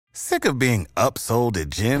Sick of being upsold at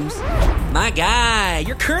gyms? My guy,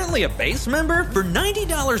 you're currently a base member? For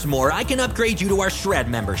 $90 more, I can upgrade you to our Shred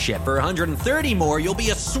membership. For $130 more, you'll be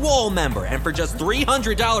a Swole member. And for just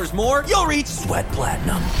 $300 more, you'll reach Sweat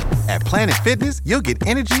Platinum. At Planet Fitness, you'll get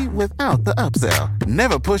energy without the upsell.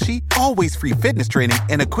 Never pushy, always free fitness training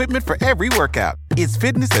and equipment for every workout. It's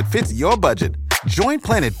fitness that fits your budget. Join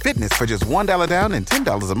Planet Fitness for just $1 down and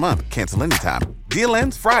 $10 a month. Cancel anytime. Deal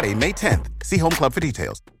ends Friday, May 10th. See Home Club for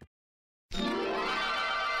details.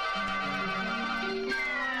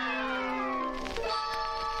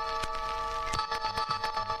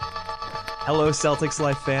 Hello, Celtics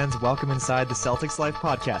Life fans. Welcome inside the Celtics Life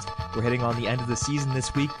podcast. We're hitting on the end of the season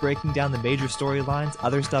this week, breaking down the major storylines,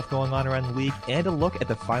 other stuff going on around the league, and a look at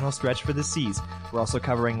the final stretch for the C's. We're also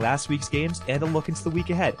covering last week's games and a look into the week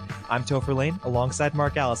ahead. I'm Topher Lane, alongside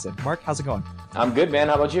Mark Allison. Mark, how's it going? I'm good, man.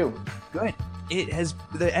 How about you? Good.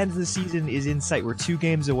 The end of the season is in sight. We're 2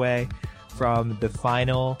 games away from the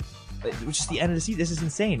final, which is the end of the season. This is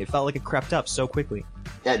insane. It felt like it crept up so quickly.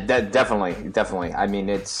 Yeah, definitely. I mean,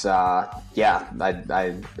 it's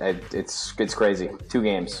it's crazy. 2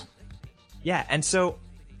 games. Yeah, and so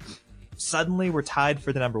suddenly we're tied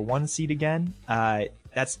for the number 1 seed again.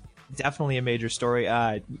 That's definitely a major story.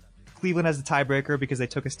 Cleveland has the tiebreaker because they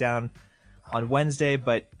took us down on Wednesday,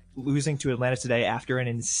 but losing to Atlanta today after an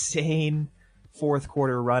insane fourth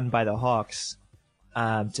quarter run by the Hawks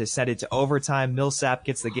to send it to overtime. Millsap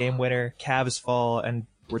gets the game winner. Cavs fall, and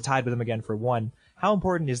we're tied with them again for 1. How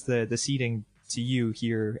important is the seeding to you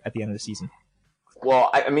here at the end of the season?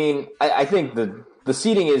 Well, I think the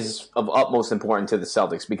seeding is of utmost importance to the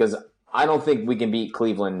Celtics because I don't think we can beat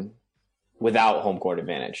Cleveland without home court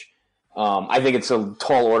advantage. I think it's a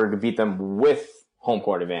tall order to beat them with home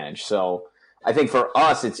court advantage. So I think for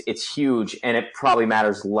us, it's huge, and it probably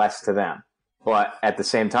matters less to them. But at the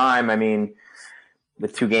same time, I mean,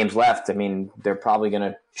 with 2 games left, I mean, they're probably going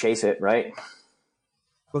to chase it, right?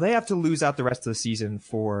 Well, they have to lose out the rest of the season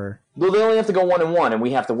for... Well, they only have to go 1-1, and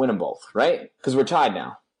we have to win them both, right? Because we're tied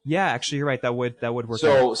now. Yeah, actually, you're right. That would work.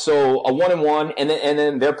 So a 1-1, and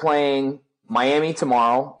then they're playing Miami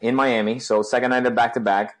tomorrow in Miami. So second night of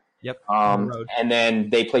back-to-back. Yep. And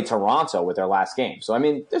then they play Toronto with their last game. So I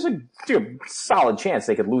mean, there's a solid chance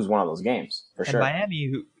they could lose one of those games for sure. Miami,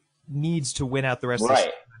 who needs to win out the rest of the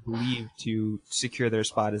season, I believe, to secure their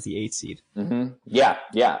spot as the 8th seed. Mm-hmm.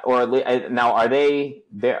 Yeah. Or now, are they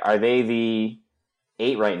the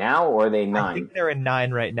 8 right now, or are they 9? I think they're in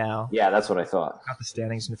 9 right now. Yeah, that's what I thought. I've got the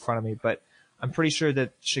standings in front of me, but I'm pretty sure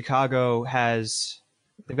that Chicago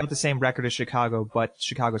they've got the same record as Chicago, but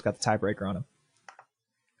Chicago's got the tiebreaker on them.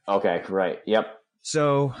 Okay, right. Yep.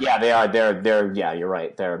 So yeah, they are. They're. Yeah, you're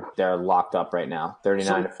right. They're locked up right now,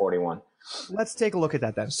 39-41. Let's take a look at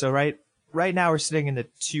that then. So right now we're sitting in the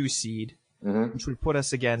 2 seed, which would put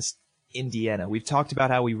us against Indiana. We've talked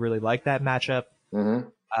about how we really like that matchup. Mm-hmm.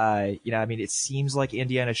 I mean, it seems like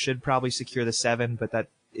Indiana should probably secure the 7, but that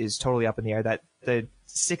is totally up in the air. That the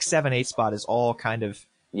 6, 7, 8 spot is all kind of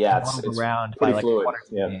it's around pretty by like fluid. 1 or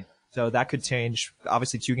 2 games. So that could change.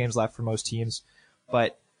 Obviously, 2 games left for most teams,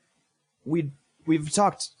 but we've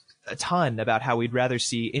talked a ton about how we'd rather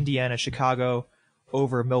see Indiana, Chicago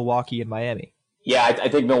over Milwaukee and Miami. Yeah, I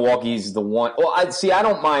think Milwaukee's the one. Well, I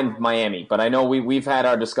don't mind Miami, but I know we've had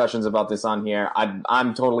our discussions about this on here.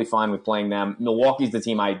 I'm totally fine with playing them. Milwaukee's the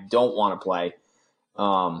team I don't want to play.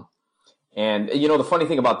 And the funny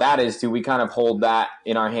thing about that is, too, we kind of hold that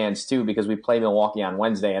in our hands too, because we play Milwaukee on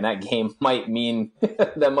Wednesday, and that game might mean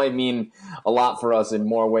a lot for us in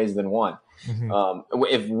more ways than one. Mm-hmm.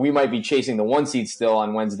 If we might be chasing the 1 seed still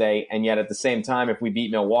on Wednesday, and yet at the same time, if we beat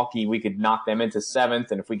Milwaukee, we could knock them into 7th,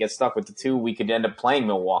 and if we get stuck with the 2, we could end up playing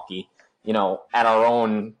Milwaukee, at our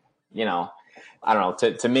own, I don't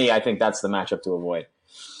know. To me, I think that's the matchup to avoid.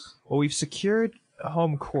 Well, we've secured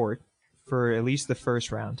home court for at least the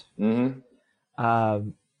first round. Mm-hmm.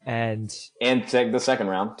 And the second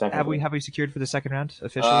round. Technically. Have we secured for the second round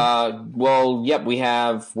officially? Well, yep, we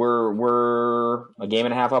have. We're a game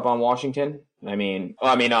and a half up on Washington.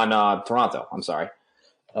 On Toronto. I'm sorry.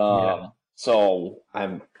 So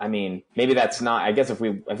maybe that's not. I guess if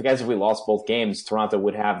we lost both games, Toronto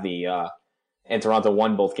would have the. And Toronto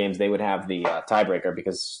won both games, they would have the tiebreaker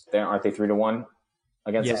because aren't they 3-1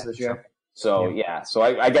 against us this year? So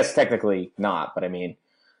I guess technically not, but I mean.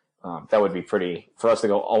 That would be pretty for us to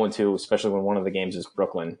go 0-2, especially when one of the games is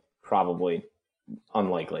Brooklyn. Probably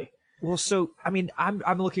unlikely. Well, so I mean,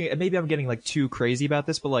 I'm looking at, maybe I'm getting like too crazy about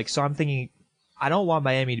this, but so I'm thinking I don't want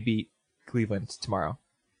Miami to beat Cleveland tomorrow.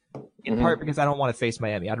 In part because I don't want to face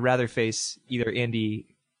Miami. I'd rather face either Indy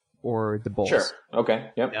or the Bulls. Sure.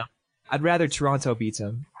 Okay. Yep. I'd rather Toronto beats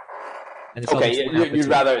them. And the Okay, you'd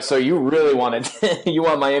rather. So you really wanted you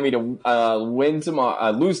want Miami to win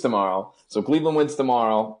tomorrow, lose tomorrow. So Cleveland wins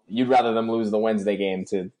tomorrow. You'd rather them lose the Wednesday game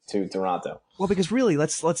to Toronto. Well, because really,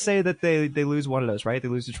 let's say that they lose one of those, right? They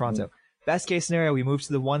lose to Toronto. Mm-hmm. Best case scenario, we move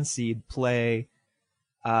to the 1 seed, play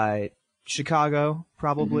Chicago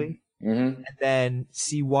probably, and then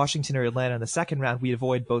see Washington or Atlanta in the second round. We'd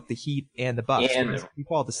avoid both the Heat and the Bucks. And if we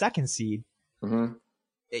fall the 2nd seed,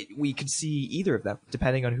 we could see either of them,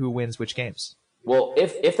 depending on who wins which games. Well,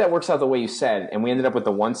 if that works out the way you said, and we ended up with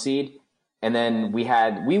the 1 seed, and then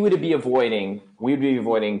we would be avoiding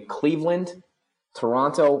Cleveland,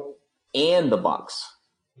 Toronto, and the Bucks.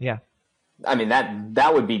 Yeah. I mean,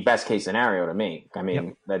 that would be best case scenario to me. I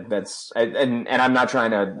mean, that's and I'm not trying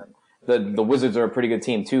to. The Wizards are a pretty good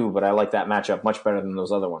team too, but I like that matchup much better than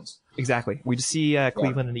those other ones. Exactly. We just see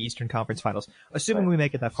Cleveland in the Eastern Conference Finals, assuming we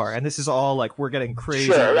make it that far. And this is all like we're getting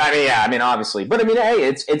crazy. Sure. I mean, obviously, but I mean, hey,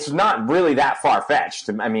 it's not really that far fetched.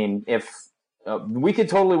 I mean, if we could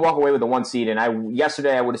totally walk away with the 1 seed, and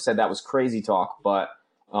yesterday I would have said that was crazy talk, but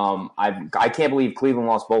I can't believe Cleveland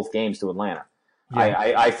lost both games to Atlanta.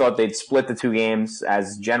 Yeah. I thought they'd split the 2 games,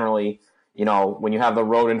 as generally, when you have the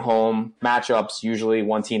road and home matchups, usually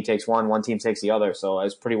one team takes one team takes the other. So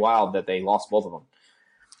it's pretty wild that they lost both of them.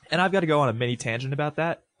 And I've got to go on a mini tangent about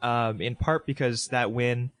that, in part because that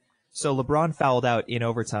win. So LeBron fouled out in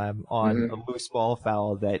overtime on a loose ball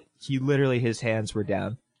foul that his hands were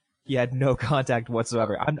down. He had no contact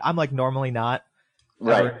whatsoever. I'm like normally not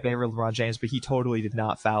in favor of LeBron James, but he totally did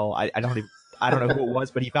not foul. I don't know who it was,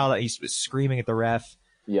 but he fouled out. He was screaming at the ref.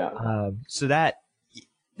 Yeah. So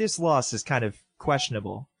this loss is kind of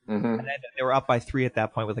questionable. And then they were up by 3 at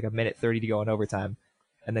that point with like 1:30 to go in overtime,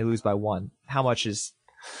 and they lose by 1. How much is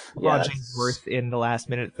LeBron James worth in the last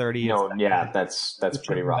minute 30? That's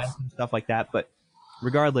pretty rough. Stuff like that. But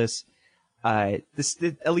regardless, at least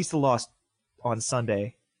the loss on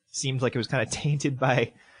Sunday seemed like it was kind of tainted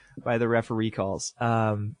by the referee calls.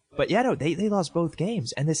 But yeah, no, they lost both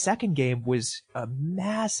games, and the second game was a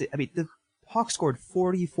massive. I mean, the Hawks scored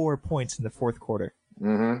 44 points in the fourth quarter.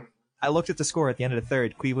 I looked at the score at the end of the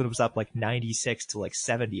third. Cleveland was up like 96 to like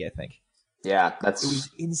 70, I think. Yeah, it was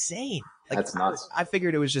insane. Like, that's nuts. I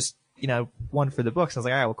figured it was just one for the books. I was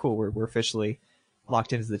like, all right, well, cool. We're officially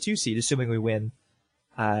locked into the 2 seed, assuming we win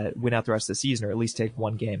out the rest of the season, or at least take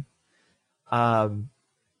 1 game.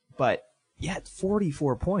 But yeah,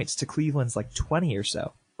 44 points to Cleveland's like 20 or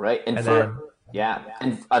so. Right, and an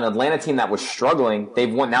Atlanta team that was struggling,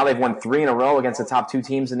 they've won 3 in a row against the top 2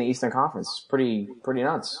 teams in the Eastern Conference. Pretty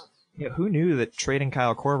nuts. Yeah, who knew that trading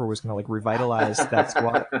Kyle Korver was going to like revitalize that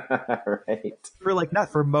squad? Right.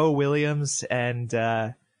 For Mo Williams and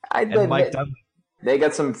Mike Dunleavy. They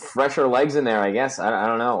got some fresher legs in there, I guess. I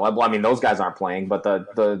don't know. Well, I mean, those guys aren't playing, but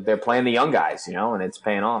they're playing the young guys, and it's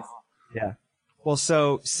paying off. Yeah. Well,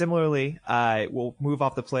 so similarly, we'll move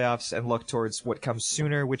off the playoffs and look towards what comes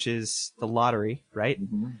sooner, which is the lottery, right?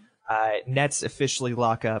 Nets officially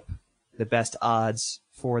lock up the best odds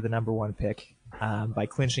for the number 1 pick by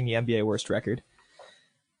clinching the NBA worst record.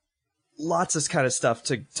 Lots of kind of stuff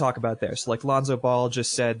to talk about there. So like Lonzo Ball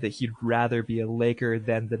just said that he'd rather be a Laker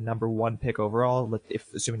than the number 1 pick overall,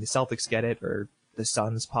 assuming the Celtics get it, or the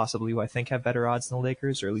Suns possibly, who I think have better odds than the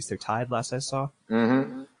Lakers, or at least they're tied last I saw.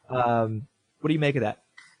 What do you make of that?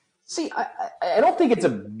 See, I don't think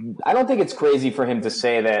it's crazy for him to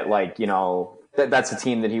say that, like, that's a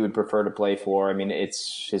team that he would prefer to play for. I mean,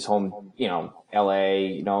 it's his home,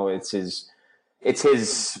 LA, it's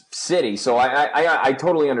his city. So I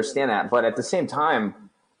totally understand that. But at the same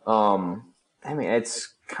time, I mean,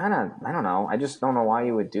 it's kind of, I don't know. I just don't know why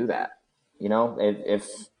you would do that.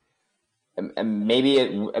 And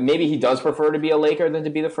maybe he does prefer to be a Laker than to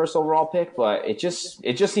be the first overall pick, but it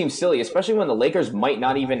just seems silly, especially when the Lakers might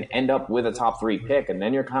not even end up with a top 3 pick, and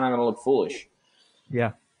then you're kind of going to look foolish.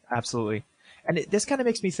 Yeah, absolutely. And this kind of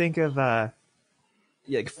makes me think of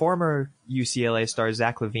former UCLA star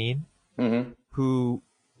Zach LaVine, who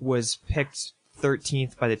was picked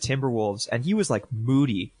 13th by the Timberwolves, and he was like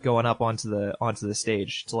moody going up onto the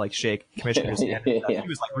stage to like shake commissioner's hand. He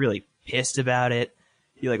was like really pissed about it.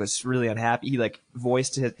 He like was really unhappy. He like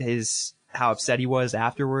voiced his how upset he was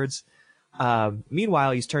afterwards.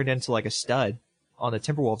 Meanwhile, he's turned into like a stud on the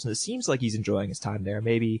Timberwolves, and it seems like he's enjoying his time there.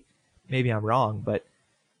 Maybe I'm wrong, but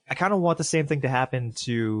I kind of want the same thing to happen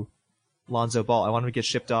to Lonzo Ball. I want him to get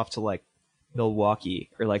shipped off to like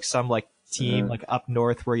Milwaukee or like some like team like up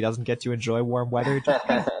north where he doesn't get to enjoy warm weather. Just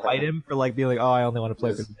fight him for like being like, oh, I only want to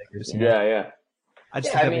play for the Lakers. Yeah. I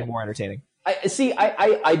just think that'd be more entertaining. I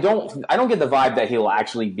don't get the vibe that he'll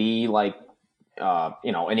actually be like,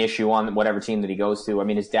 an issue on whatever team that he goes to. I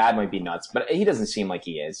mean, his dad might be nuts, but he doesn't seem like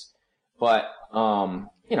he is. But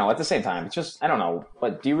at the same time, it's just I don't know.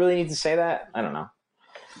 But do you really need to say that? I don't know.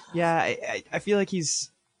 Yeah, I feel like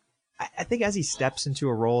I think as he steps into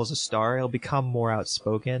a role as a star, he'll become more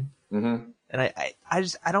outspoken. Mm-hmm. And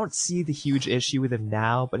I don't see the huge issue with him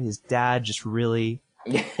now, but his dad just really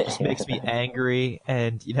just makes me angry,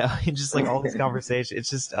 and just like all these conversations, it's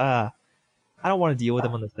just I don't want to deal with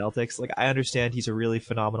him on the Celtics. Like, I understand he's a really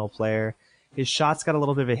phenomenal player. His shot's got a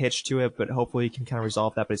little bit of a hitch to it, but hopefully he can kind of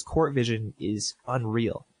resolve that. But his court vision is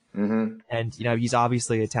unreal. Mm-hmm. And, he's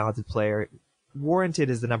obviously a talented player. Warranted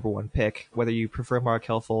as the number one pick. Whether you prefer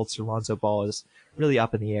Markelle Fultz or Lonzo Ball is really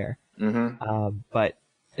up in the air. Mm-hmm. But,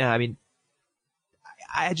 I mean,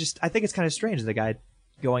 I think it's kind of strange that the guy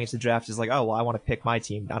going into the draft is like, oh, well, I want to pick my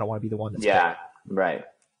team. I don't want to be the one that's picked. Right.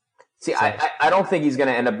 See, so, I don't think he's going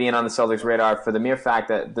to end up being on the Celtics' radar for the mere fact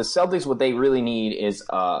that the Celtics, what they really need is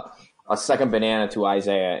a second banana to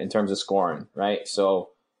Isaiah in terms of scoring, right? So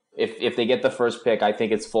if they get the first pick, I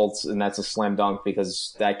think it's Fultz, and that's a slam dunk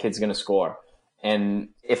because that kid's going to score. And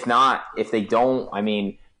if not, if they don't, I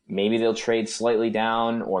mean, maybe they'll trade slightly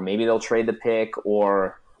down, or maybe they'll trade the pick,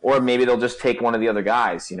 or maybe they'll just take one of the other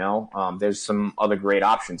guys, There's some other great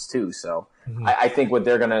options too. So I think what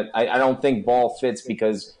they're going to – I don't think Ball fits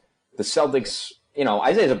because the Celtics –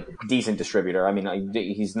 Isaiah's a decent distributor. I mean,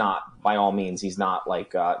 he's not, by all means, he's not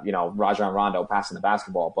like, Rajon Rondo passing the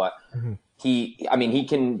basketball, but he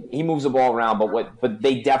moves the ball around, but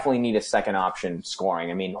they definitely need a second option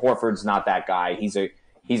scoring. I mean, Horford's not that guy. He's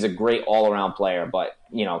a great all around player, but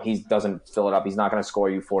he doesn't fill it up. He's not going to score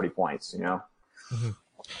you 40 points,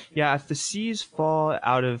 Yeah. If the C's fall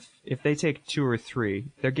if they take 2 or 3,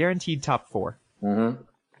 they're guaranteed top 4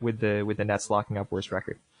 with the Nets locking up worst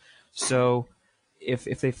record. So,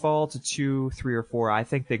 if they fall to 2, 3, or 4, I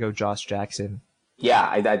think they go Josh Jackson.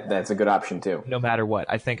 Yeah, that's a good option too. No matter what,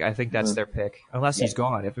 I think that's their pick, unless he's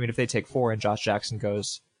gone. If they take 4 and Josh Jackson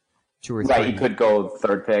goes 2 or 3, right? He could go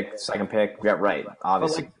third pick, second pick. Yeah, right.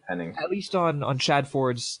 Obviously, depending. At least on Chad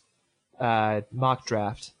Ford's mock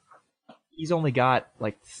draft, he's only got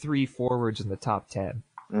like 3 forwards in the top 10.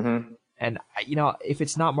 Mm-hmm. And if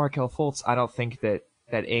it's not Markelle Fultz, I don't think that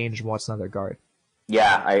Ainge wants another guard.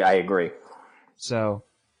 Yeah, I agree. So,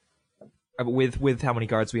 with how many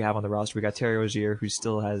guards we have on the roster, we got Terry Rozier, who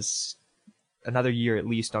still has another year at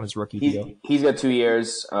least on his rookie deal. He's got 2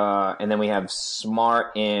 years, and then we have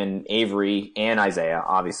Smart and Avery and Isaiah,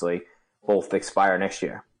 obviously, both expire next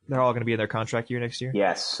year. They're all going to be in their contract year next year?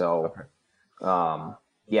 Yes, so,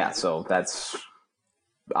 okay. So that's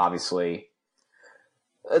obviously,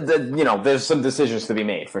 there's some decisions to be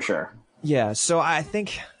made for sure. Yeah, so I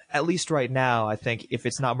think, at least right now, I think if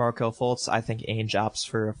it's not Markelle Fultz, I think Ainge opts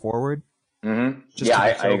for a forward. Mm-hmm. I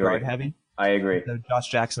agree. Guard heavy. I agree. So Josh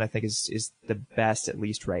Jackson, I think, is the best, at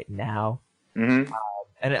least right now. Mm-hmm.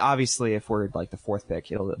 And obviously, if we're like the 4th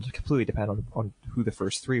pick, it'll completely depend on who the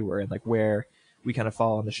first 3 were and like where we kind of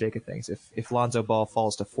fall on the shake of things. If Lonzo Ball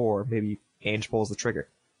falls to 4, maybe Ainge pulls the trigger.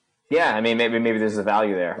 Yeah, I mean, maybe there's a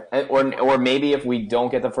value there, or maybe if we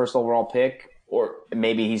don't get the first overall pick. Or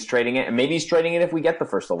maybe he's trading it, and maybe he's trading it if we get the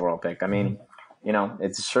first overall pick. I mean,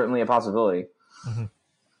 it's certainly a possibility. Mm-hmm.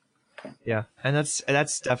 Yeah, and that's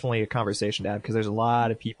definitely a conversation to have because there's a lot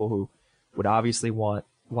of people who would obviously want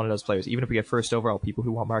one of those players. Even if we get first overall, people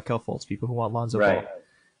who want Markelle Fultz, people who want Lonzo Ball,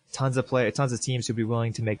 tons of teams who'd be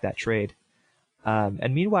willing to make that trade.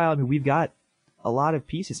 And meanwhile, I mean, we've got a lot of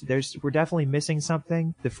pieces. We're definitely missing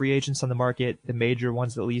something. The free agents on the market, the major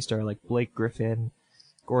ones at least, are like Blake Griffin,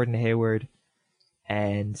 Gordon Hayward.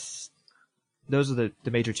 And those are the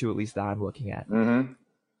major 2, at least, that I'm looking at. Mm-hmm.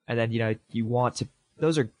 And then,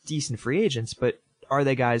 those are decent free agents, but are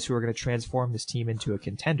they guys who are going to transform this team into a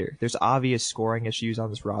contender? There's obvious scoring issues on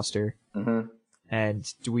this roster. Mm-hmm.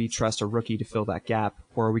 And do we trust a rookie to fill that gap?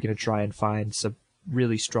 Or are we going to try and find some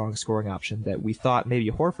really strong scoring option that we thought maybe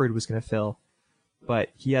Horford was going to fill,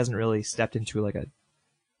 but he hasn't really stepped into like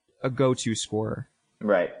a go-to scorer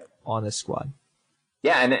on this squad?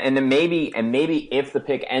 Yeah, and then maybe if the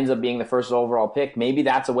pick ends up being the first overall pick, maybe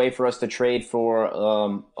that's a way for us to trade for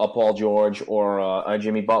a Paul George or a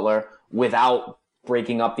Jimmy Butler without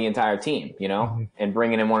breaking up the entire team, and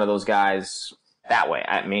bringing in one of those guys that way.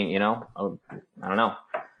 I mean, I don't know.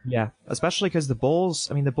 Yeah, especially because the Bulls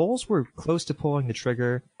were close to pulling the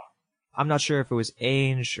trigger. I'm not sure if it was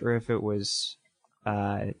Ainge or if it was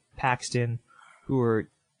Paxton who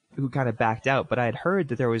kind of backed out, but I had heard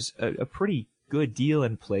that there was a pretty good deal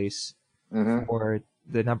in place for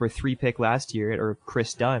the number 3 pick last year, or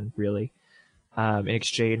Chris Dunn, really, in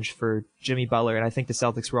exchange for Jimmy Butler. And I think the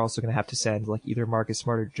Celtics were also going to have to send like either Marcus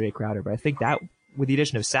Smart or Jay Crowder. But I think that, with the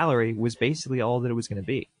addition of salary, was basically all that it was going to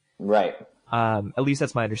be. Right. At least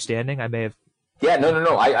that's my understanding. I may have. Yeah,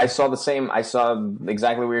 no. I saw the same. I saw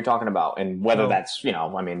exactly what you're talking about, and whether that's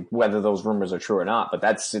whether those rumors are true or not. But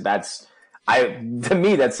to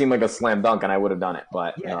me that seemed like a slam dunk, and I would have done it.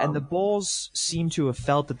 But yeah, and the Bulls seem to have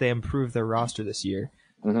felt that they improved their roster this year.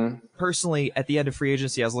 Mm-hmm. Personally, at the end of free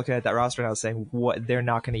agency, I was looking at that roster and I was saying, "What? They're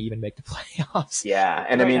not going to even make the playoffs." Yeah,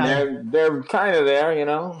 and right, I mean they're kind of there,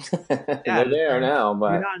 they're there now,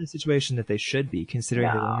 but they're not in a situation that they should be, considering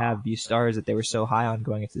that they have these stars that they were so high on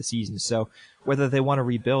going into the season. So whether they want to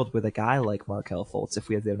rebuild with a guy like Markelle Fultz, if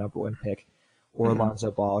we have their number one pick, or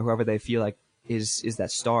Alonzo Ball, or whoever they feel like is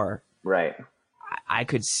that star, right? I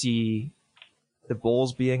could see the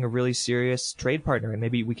Bulls being a really serious trade partner, and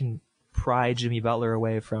maybe we can pry Jimmy Butler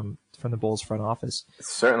away from the Bulls front office.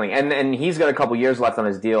 Certainly. And he's got a couple years left on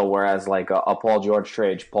his deal, whereas like a Paul George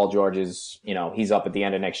trade, Paul George is, he's up at the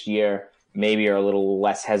end of next year. Maybe are a little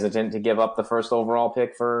less hesitant to give up the first overall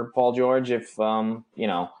pick for Paul George just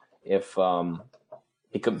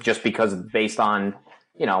because based on,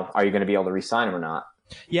 are you going to be able to re-sign him or not?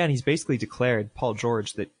 Yeah, and he's basically declared, Paul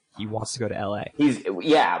George, that he wants to go to LA.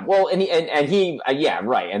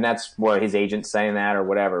 Right. And that's what his agent's saying that or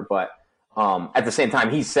whatever. But at the same time,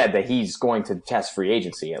 he said that he's going to test free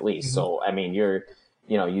agency at least. Mm-hmm. So, I mean,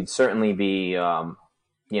 you'd certainly be,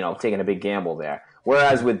 taking a big gamble there.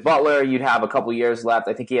 Whereas with Butler, you'd have a couple years left.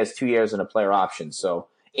 I think he has 2 years and a player option. So,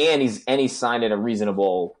 and he's signed at a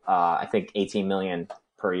reasonable, I think $18 million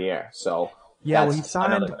per year. So yeah, that's he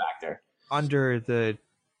signed another factor under the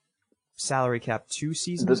salary cap 2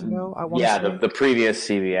 seasons ago. I want to say. The previous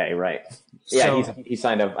CBA, right? Yeah, so, he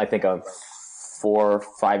signed I think a 4 or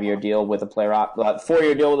 5 year deal with a player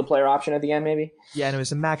 4-year deal with a player option at the end, maybe. Yeah, and it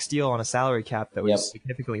was a max deal on a salary cap that was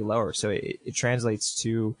significantly lower, so it translates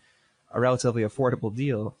to a relatively affordable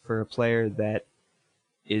deal for a player that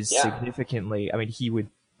is significantly. I mean, he would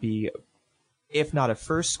be, if not a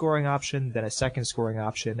first scoring option, then a second scoring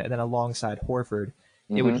option, and then alongside Horford,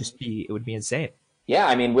 it would be insane. Yeah,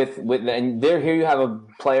 I mean, and here you have a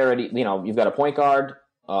player. You've got a point guard,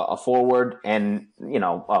 a forward, and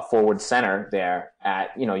a forward center there.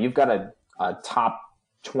 You've got a top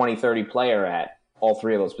 20, 30 player at all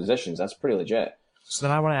three of those positions. That's pretty legit. So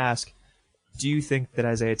then I want to ask, do you think that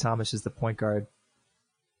Isaiah Thomas is the point guard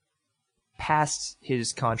past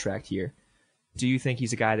his contract here? Do you think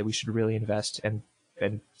he's a guy that we should really invest and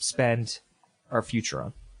spend our future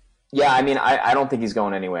on? Yeah, I mean, I don't think he's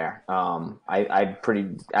going anywhere. I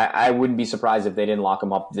wouldn't be surprised if they didn't lock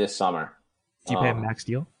him up this summer. Do you pay him a max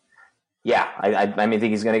deal? Yeah, I think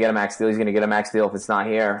he's going to get a max deal. He's going to get a max deal if it's not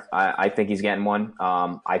here. I think he's getting one.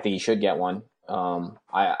 I think he should get one.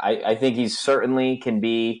 I think he certainly can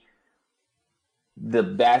be the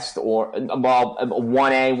best or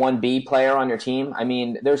 1A, 1B player on your team. I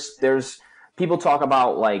mean, there's people talk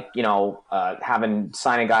about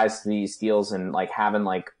signing guys to these deals and like having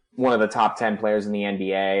like one of the top 10 players in the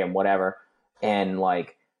NBA and whatever. And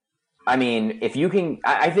I mean, if you can,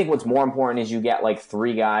 I think what's more important is you get like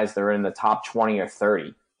 3 guys that are in the top 20 or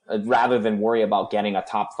 30 rather than worry about getting a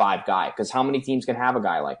top 5 guy. Because how many teams can have a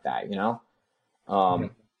guy like that,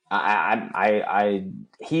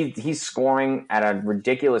 He's scoring at a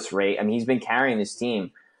ridiculous rate. I mean, he's been carrying this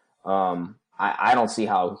team. I don't see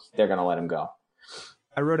how they're going to let him go.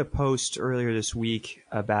 I wrote a post earlier this week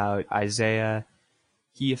about Isaiah.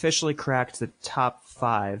 He officially cracked the top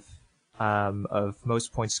 5 of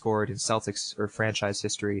most points scored in Celtics or franchise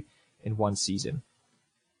history in one season.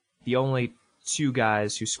 The only 2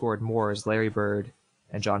 guys who scored more is Larry Bird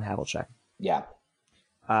and John Havlicek. Yeah.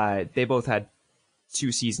 They both had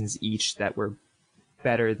 2 seasons each that were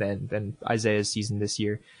better than Isaiah's season this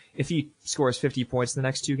year. If he scores 50 points in the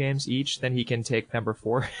next 2 games each, then he can take number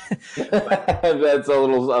 4. That's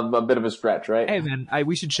a bit of a stretch, right? Hey man,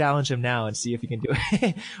 we should challenge him now and see if he can do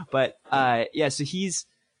it. But so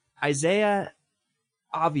Isaiah,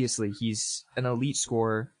 obviously he's an elite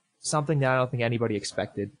scorer, something that I don't think anybody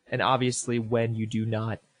expected. And obviously when you do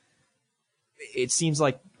not, it seems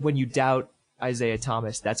like when you doubt Isaiah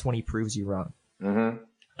Thomas, that's when he proves you wrong. Mm-hmm.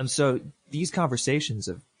 And so these conversations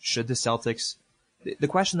of should the Celtics, the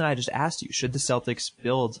question that I just asked you, should the Celtics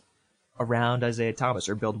build around Isaiah Thomas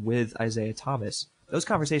or build with Isaiah Thomas? Those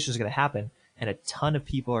conversations are going to happen, and a ton of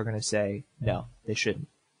people are going to say, no, they shouldn't.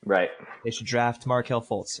 Right. They should draft Markelle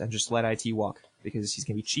Fultz and just let IT walk because he's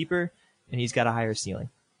going to be cheaper and he's got a higher ceiling.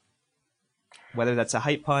 Whether that's a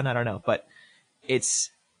hype pun, I don't know. But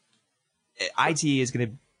IT is going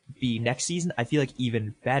to be next season, I feel like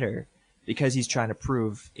even better because he's trying to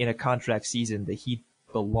prove in a contract season that he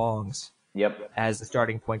belongs as the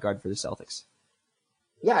starting point guard for the Celtics.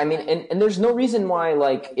 Yeah, I mean, and there's no reason why,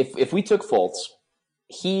 if we took Fultz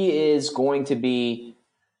he is going to be.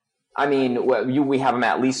 I mean, we have him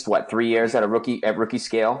at least 3 years at rookie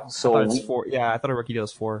scale. So I thought it's 4. Yeah, I thought a rookie deal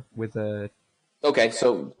is 4 with a. Okay,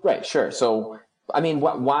 so right, sure. So I mean,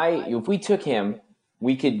 why if we took him,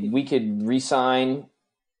 we could re-sign.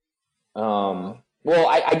 Well,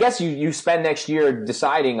 I guess you spend next year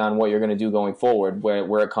deciding on what you're going to do going forward,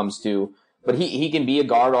 where it comes to. But he can be a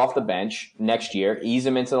guard off the bench next year, ease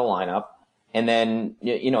him into the lineup, and then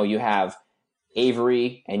you have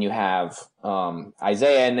Avery and you have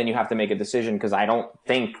Isaiah, and then you have to make a decision because I don't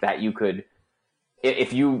think that you could.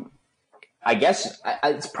 I guess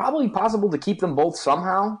it's probably possible to keep them both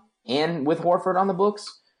somehow, and with Horford on the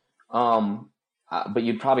books. But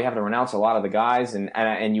you'd probably have to renounce a lot of the guys,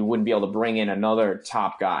 and you wouldn't be able to bring in another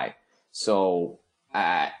top guy. So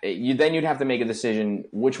you'd have to make a decision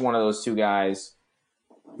which one of those two guys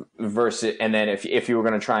versus, and then if you were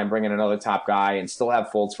going to try and bring in another top guy and still have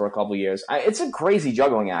Fultz for a couple of years, it's a crazy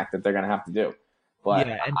juggling act that they're going to have to do. But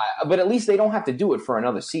but at least they don't have to do it for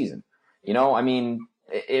another season. I mean,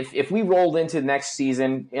 if we rolled into next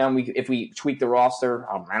season, if we tweak the roster,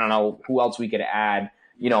 I don't know who else we could add,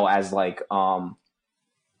 as like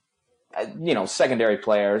secondary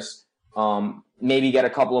players. Maybe get a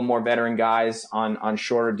couple of more veteran guys on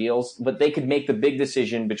shorter deals, but they could make the big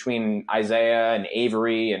decision between Isaiah and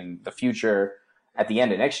Avery and the future at the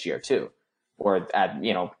end of next year too. Or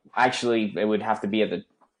actually it would have to be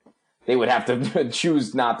they would have to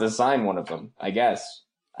choose not to sign one of them, I guess.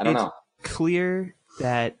 I don't know. Clear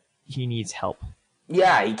that he needs help.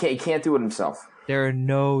 Yeah, he can't do it himself. There are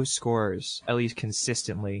no scorers, at least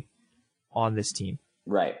consistently, on this team.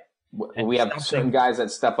 Right. We have certain guys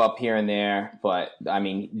that step up here and there, but I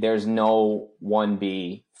mean, there's no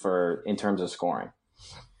 1B in terms of scoring.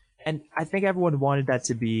 And I think everyone wanted that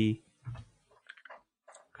to be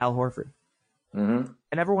Al Horford. Mm-hmm.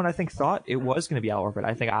 And everyone, I think, thought it was going to be Al Horford.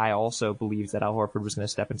 I think I also believed that Al Horford was going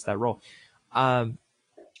to step into that role.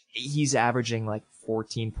 He's averaging like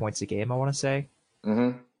 14 points a game, I want to say.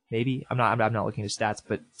 Mm-hmm. Maybe. I'm not looking at his stats,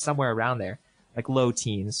 but somewhere around there, like low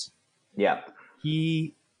teens. Yeah.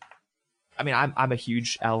 I'm a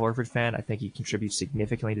huge Al Horford fan. I think he contributes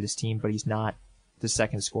significantly to this team, but he's not the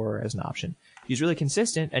second scorer as an option. He's really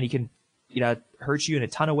consistent, and he can, hurt you in a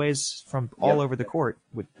ton of ways from all over the court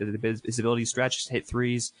with his ability to stretch, hit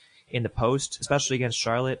threes in the post, especially against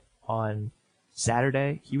Charlotte on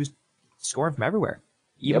Saturday. He was scoring from everywhere.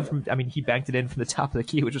 Even he banked it in from the top of the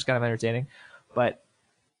key, which was kind of entertaining. But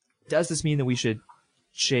does this mean that we should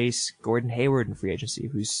chase Gordon Hayward in free agency,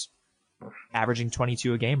 who's averaging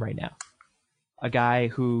 22 a game right now? A guy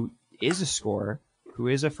who is a scorer, who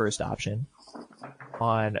is a first option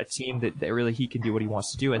on a team that really he can do what he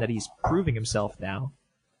wants to do, and that he's proving himself now,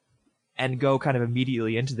 and go kind of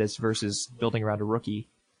immediately into this versus building around a rookie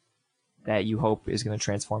that you hope is going to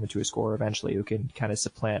transform into a scorer eventually, who can kind of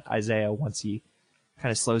supplant Isaiah once he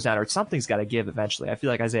kind of slows down, or something's got to give eventually. I feel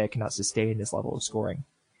like Isaiah cannot sustain this level of scoring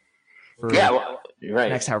for you're right. the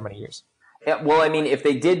next however many years. Yeah, well, I mean, if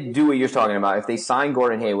they did do what you're talking about, if they signed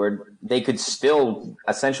Gordon Hayward, they could still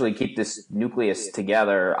essentially keep this nucleus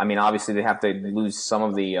together. I mean, obviously they have to lose some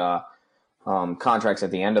of the contracts at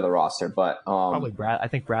the end of the roster, but probably I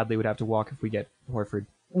think Bradley would have to walk if we get Horford.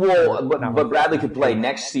 Well, but Bradley could play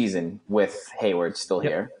next season with Hayward still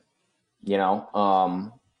here,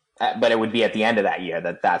 but it would be at the end of that year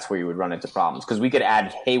that's where you would run into problems, because we could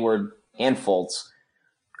add Hayward and Fultz.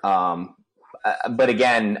 But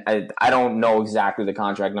again, I don't know exactly the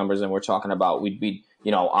contract numbers, and we're talking about we'd be,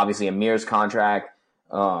 obviously Amir's contract,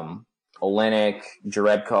 Olenek,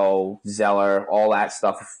 Jerebko, Zeller, all that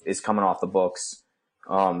stuff is coming off the books.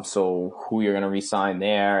 So who you're going to re-sign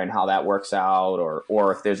there and how that works out,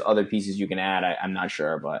 or if there's other pieces you can add, I'm not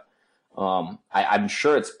sure, but I'm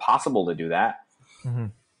sure it's possible to do that.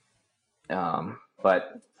 Mm-hmm.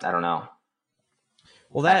 But I don't know.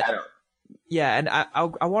 Well, yeah, and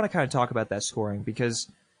I want to kind of talk about that scoring, because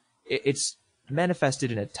it's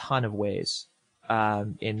manifested in a ton of ways.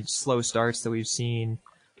 In slow starts that we've seen,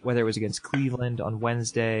 whether it was against Cleveland on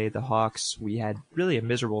Wednesday, the Hawks, we had really a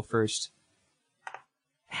miserable first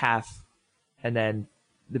half, and then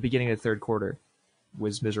the beginning of the third quarter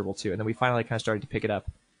was miserable too. And then we finally kind of started to pick it up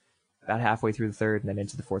about halfway through the third and then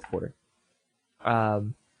into the fourth quarter. But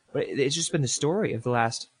it's just been the story of the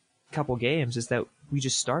last couple games, is that we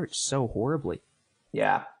just start so horribly.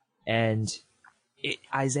 Yeah. And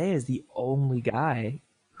Isaiah is the only guy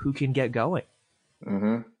who can get going.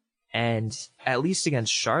 Mm-hmm. And at least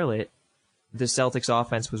against Charlotte, the Celtics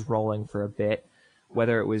offense was rolling for a bit.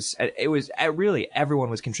 Whether it was really everyone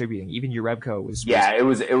was contributing. Even Jerebko was. Yeah, it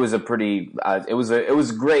was a pretty. It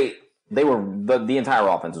was great. They were the entire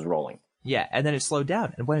offense was rolling. Yeah, and then it slowed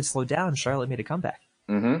down. And when it slowed down, Charlotte made a comeback.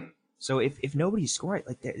 Mm-hmm. So if nobody's scoring,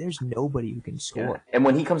 like there's nobody who can score. And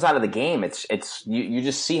when he comes out of the game, it's you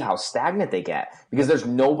just see how stagnant they get because there's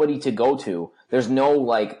nobody to go to. There's no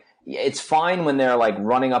like. It's fine when they're like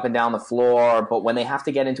running up and down the floor, but when they have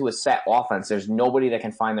to get into a set offense, there's nobody that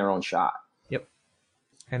can find their own shot. Yep.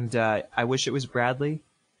 And I wish it was Bradley,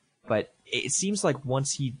 but it seems like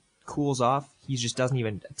once he cools off, he just doesn't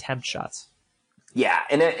even attempt shots. Yeah,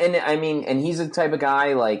 and I mean, and he's the type of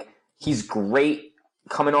guy like he's great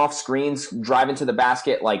coming off screens, driving to the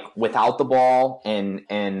basket like without the ball, and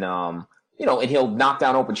you know, and he'll knock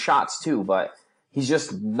down open shots too. But he's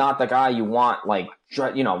just not the guy you want like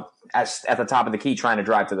you know at the top of the key trying to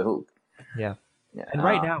drive to the hoop. Yeah. And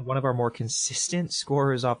right now, one of our more consistent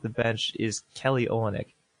scorers off the bench is Kelly Olynyk.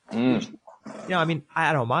 You know, I mean,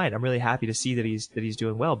 I don't mind. I'm really happy to see that he's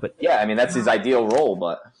doing well. But yeah, I mean, that's his ideal role.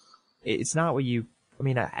 But it's not what you. I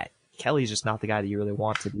mean, Kelly's just not the guy that you really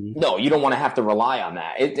want to be. No, you don't want to have to rely on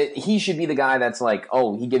that. He should be the guy that's like,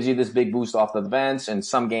 oh, he gives you this big boost off the bench, and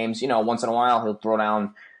some games, you know, once in a while he'll throw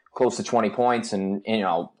down close to 20 points and you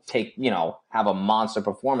know have a monster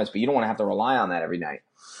performance, but you don't want to have to rely on that every night.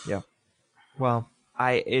 Yeah. Well,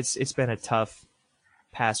 it's been a tough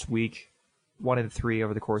past week, 1 and 3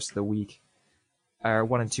 over the course of the week, or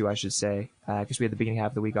 1 and 2, I should say, because we had the beginning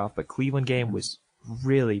half of the week off. But Cleveland game was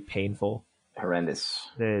really painful. Horrendous.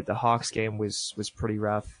 The Hawks game was pretty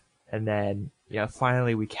rough, and then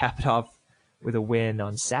finally we capped it off with a win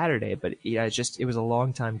on Saturday. But it was a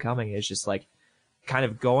long time coming. It's just like kind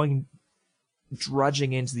of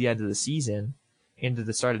drudging into the end of the season, into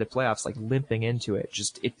the start of the playoffs, like limping into it.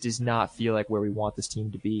 Just it does not feel like where we want this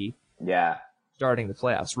team to be. Yeah. Starting the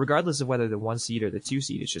playoffs, regardless of whether the 1 seed or the 2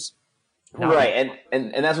 seed, it's just right.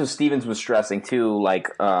 And that's what Stevens was stressing too. Like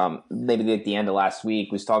maybe at the end of last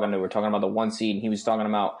week, we're talking about the 1 seed, and he was talking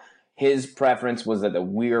about his preference was that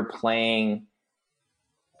we're playing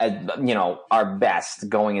our best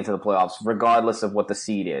going into the playoffs, regardless of what the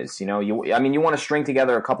seed is. You want to string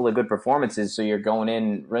together a couple of good performances so you're going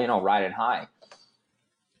in, riding high.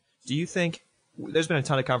 Do you think there's been a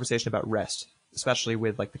ton of conversation about rest, especially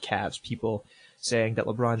with like the Cavs, people saying that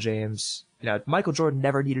LeBron James, Michael Jordan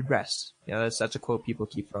never needed rest. That's a quote people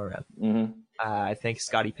keep throwing around. Mm-hmm. I think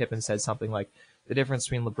Scottie Pippen said something like the difference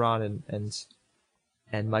between LeBron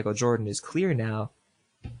and Michael Jordan is clear now.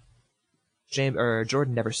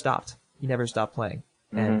 Jordan never stopped. He never stopped playing.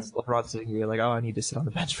 Mm-hmm. And LeBron's sitting here like, oh, I need to sit on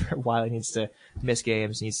the bench for a while. He needs to miss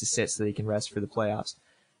games. He needs to sit so that he can rest for the playoffs.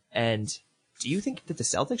 And do you think that the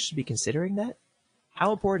Celtics should be considering that?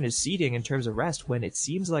 How important is seeding in terms of rest when it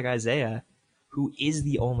seems like Isaiah, who is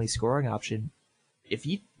the only scoring option, if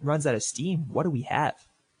he runs out of steam, what do we have?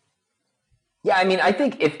 Yeah, I mean, I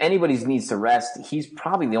think if anybody needs to rest, he's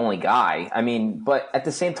probably the only guy. I mean, but at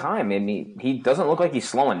the same time, I mean, he doesn't look like he's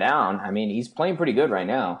slowing down. I mean, he's playing pretty good right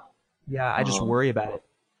now. Yeah, I just worry about it.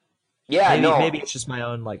 Yeah, maybe it's just my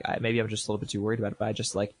own, maybe I'm just a little bit too worried about it, but I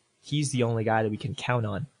just, he's the only guy that we can count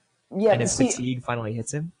on. Yeah, and if fatigue finally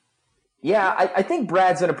hits him? Yeah, I think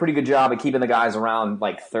Brad's done a pretty good job of keeping the guys around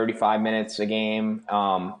 35 minutes a game.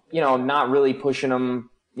 Not really pushing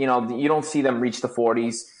them. You don't see them reach the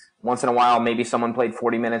 40s. Once in a while, maybe someone played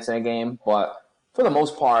 40 minutes in a game. But for the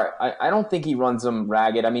most part, I don't think he runs them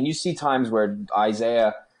ragged. I mean, you see times where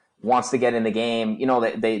Isaiah wants to get in the game.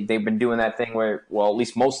 They've been doing that thing where, well, at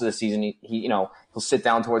least most of the season, he'll sit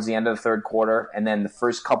down towards the end of the third quarter, and then the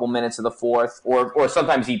first couple minutes of the fourth, or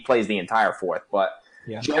sometimes he plays the entire fourth. But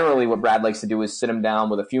generally what Brad likes to do is sit him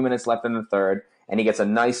down with a few minutes left in the third, and he gets a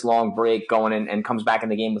nice long break going in and comes back in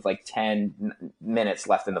the game with 10 minutes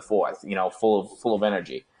left in the fourth, full of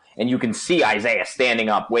energy. And you can see Isaiah standing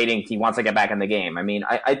up, waiting. He wants to get back in the game. I mean,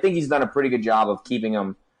 I think he's done a pretty good job of keeping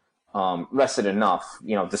him rested enough,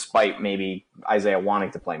 despite maybe Isaiah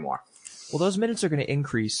wanting to play more. Well, those minutes are going to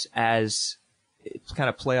increase as kind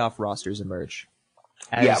of playoff rosters emerge.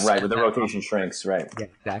 With the rotation shrinks, right. Yeah,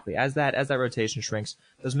 exactly. As that rotation shrinks,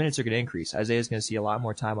 those minutes are going to increase. Isaiah's going to see a lot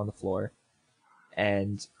more time on the floor.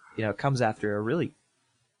 And, it comes after a really,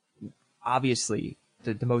 obviously,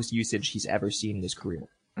 the most usage he's ever seen in his career.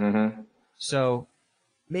 Mm-hmm. So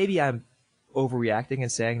maybe I'm overreacting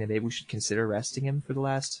and saying that maybe we should consider resting him for the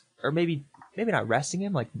last, or maybe not resting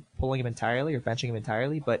him, pulling him entirely or benching him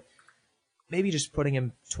entirely, but maybe just putting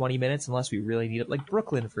him 20 minutes unless we really need it. Like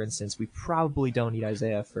Brooklyn, for instance, we probably don't need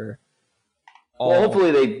Isaiah for all. Well,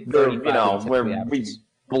 hopefully where we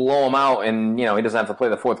blow him out and, he doesn't have to play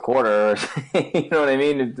the fourth quarter. You know what I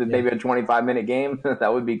mean? Maybe a 25-minute game.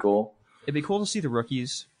 That would be cool. It'd be cool to see the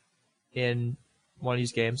rookies in one of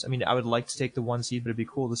these games. I mean, I would like to take the 1 seed, but it'd be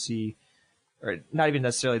cool to see, or not even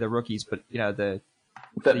necessarily the rookies, but, the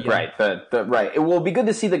Right. Right. It will be good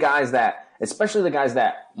to see the guys that, especially the guys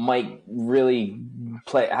that might really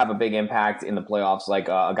have a big impact in the playoffs, like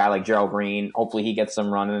a guy like Gerald Green. Hopefully he gets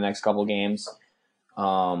some run in the next couple games.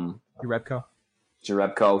 Jerebko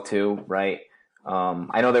too, right?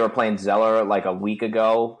 I know they were playing Zeller like a week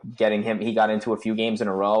ago, he got into a few games in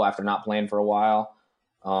a row after not playing for a while,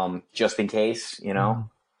 just in case, you know.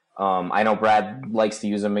 I know Brad likes to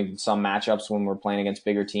use them in some matchups when we're playing against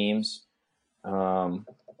bigger teams.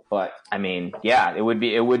 But I mean, yeah, it would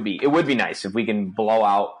be nice if we can blow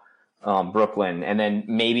out Brooklyn, and then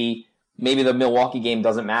maybe the Milwaukee game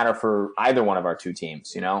doesn't matter for either one of our two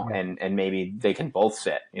teams, you know, and maybe they can both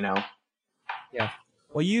sit, you know. Yeah.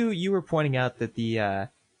 Well, you were pointing out that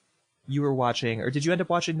you were watching, or did you end up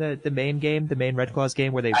watching the main game, the main Red Claws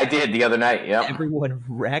game, where I did the other night. Yep. Everyone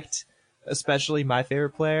wrecked, especially my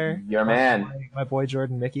favorite player, your man, my boy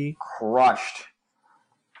Jordan Mickey, crushed.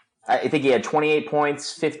 I think he had 28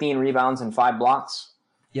 points, 15 rebounds, and 5 blocks.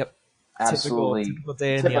 Yep. Absolutely.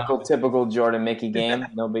 Typical Jordan Mickey game.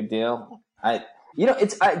 No big deal. I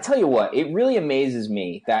tell you what, it really amazes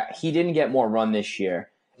me that he didn't get more run this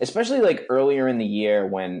year, especially like earlier in the year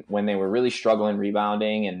when they were really struggling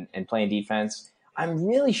rebounding and playing defense. I'm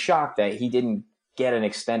really shocked that he didn't get an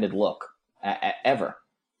extended look ever,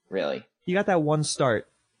 really. He got that one start.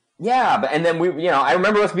 Yeah, and then I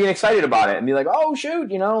remember us being excited about it and be like, oh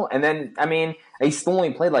shoot, and then, I mean, he still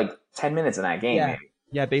only played like 10 minutes in that game. Yeah. Maybe.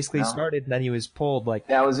 Yeah, basically he started and then he was pulled like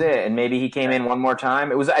that was it, and maybe he came in one more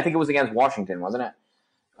time. I think it was against Washington, wasn't it?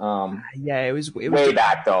 Yeah, it was way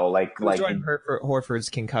back though, like during Horford's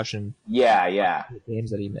concussion. Yeah. The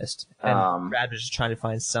games that he missed, and Brad was just trying to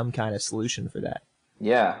find some kind of solution for that.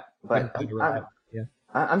 Yeah, but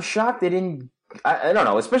I'm shocked they didn't. I don't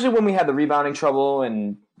know, especially when we had the rebounding trouble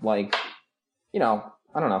and like, I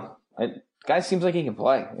don't know. Guy seems like he can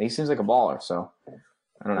play. He seems like a baller, so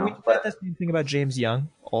I don't know. We had the same thing about James Young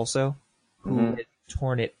also, who had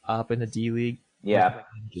torn it up in the D League. Yeah,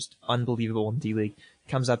 just unbelievable in D League.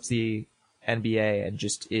 Comes up to the NBA and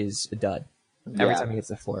just is a dud every time he hits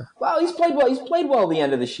the floor. Well, he's played well. He's played well the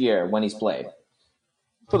end of this year when he's played,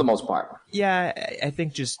 for the most part. Yeah, I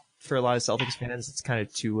think just for a lot of Celtics fans, it's kind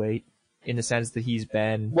of too late in the sense that he's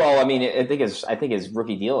been. Well, I mean, I think his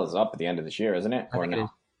rookie deal is up at the end of this year, isn't it? Or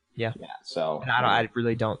no? Yeah. So and I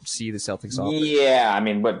really don't see the Celtics offer. Yeah, I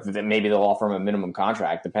mean, but maybe they'll offer him a minimum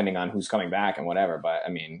contract depending on who's coming back and whatever. But I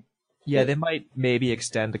mean. Yeah, they might maybe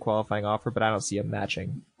extend the qualifying offer, but I don't see them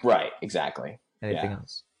matching. Right, exactly. Anything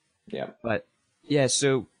else. Yeah. But, yeah,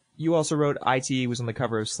 so you also wrote IT was on the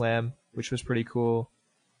cover of Slam, which was pretty cool.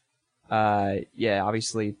 Yeah,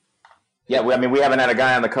 obviously. Yeah, we haven't had a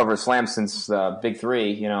guy on the cover of Slam since Big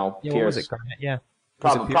Three, Yeah, Pierce. what was it, Garnett? Yeah.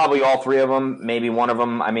 Probably all three of them, maybe one of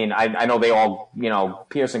them. I mean, I know they all,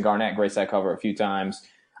 Pierce and Garnett graced that cover a few times.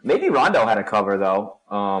 Maybe Rondo had a cover, though,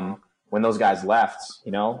 when those guys left,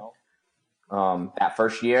 that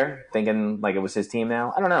first year, thinking like it was his team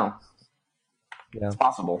now. I don't know. Yeah. It's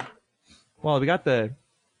possible. Well, we got the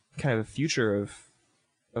kind of a future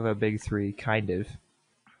of a Big Three, kind of,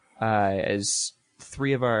 as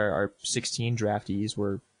 3 of our 16 draftees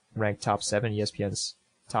were ranked top 7 ESPN's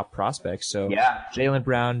top prospects. So yeah. Jaylen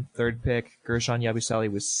Brown, 3rd pick. Gershon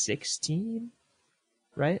Yabusele was 16,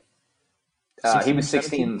 right? 16, he was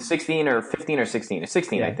 16 or 15 or 16.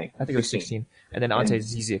 16, yeah, I think. I think it was 16. And then Ante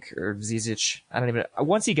Zizic. I don't even.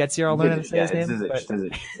 Once he gets here, I'll learn how to say his name.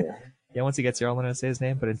 Zizic, yeah, once he gets here, I'll learn how to say his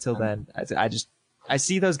name. But until then, I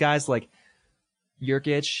see those guys like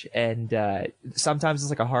Jurkic, and sometimes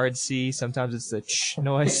it's like a hard C, sometimes it's a ch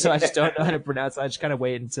noise. So I just don't know how to pronounce it. I just kind of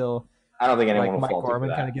wait until. I don't think anyone will Mike fault Gorman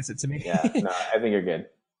you for that. kind of gets it to me. Yeah, no, I think you're good.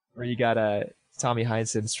 Or you got Tommy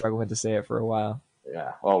Heinsohn struggling to say it for a while.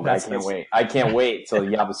 Yeah. Oh, I can't wait. I can't wait till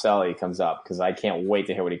Yabusele comes up because I can't wait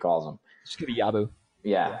to hear what he calls him. It's gonna be Yabu.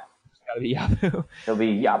 Yeah. It's gotta be Yabu. He'll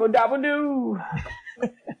be Yabu Dabu Doo.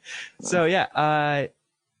 So yeah,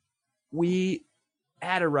 we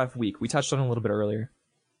had a rough week. We touched on it a little bit earlier.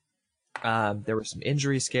 There were some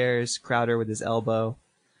injury scares. Crowder with his elbow.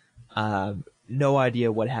 No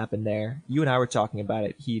idea what happened there. You and I were talking about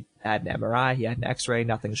it. He had an MRI. He had an X-ray.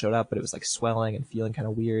 Nothing showed up, but it was like swelling and feeling kind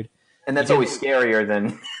of weird. And that's always scarier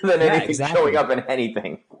than anything showing up in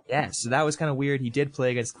anything. Yeah, so that was kind of weird. He did play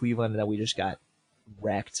against Cleveland, and then we just got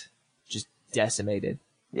wrecked, just decimated.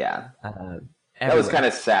 Yeah. That was kind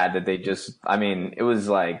of sad that they just, I mean, it was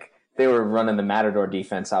like they were running the Matador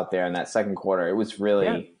defense out there in that second quarter. It was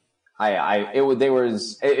really,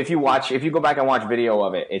 if you go back and watch video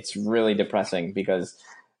of it, it's really depressing because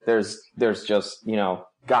there's just,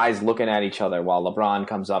 guys looking at each other while LeBron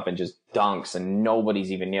comes up and just dunks and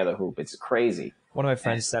nobody's even near the hoop. It's crazy. One of my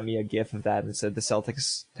friends sent me a GIF of that and said the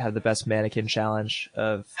Celtics have the best mannequin challenge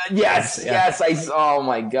of. Yes. Oh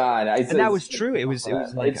my God! And that was true. It was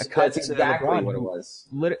like a cut. That's exactly LeBron, what it was.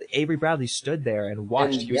 Avery Bradley stood there and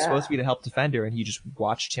watched. He was supposed to be the help defender, and he just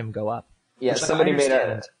watched him go up. Yeah, somebody made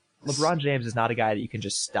a. LeBron James is not a guy that you can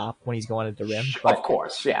just stop when he's going at the rim. But of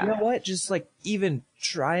course, yeah. You know what? Just like even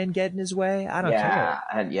try and get in his way. I don't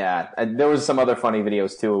care. And there was some other funny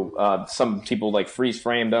videos too. Some people like freeze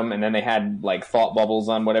framed them, and then they had like thought bubbles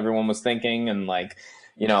on what everyone was thinking, and like,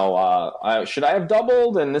 should I have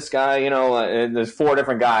doubled? And this guy, there's 4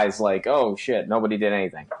 different guys. Like, oh shit, nobody did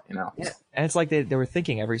anything. Yeah. And it's like they were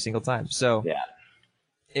thinking every single time. So yeah,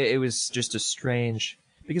 it was just a strange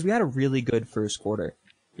because we had a really good first quarter.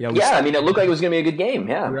 It looked like it was going to be a good game.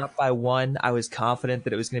 Yeah, we were up by 1. I was confident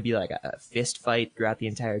that it was going to be like a fist fight throughout the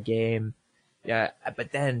entire game. Yeah,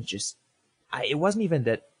 but then it wasn't even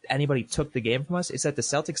that anybody took the game from us. It's that the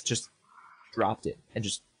Celtics just dropped it and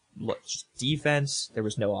just defense. There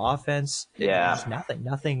was no offense. Yeah, just nothing.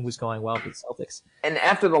 Nothing was going well for the Celtics. And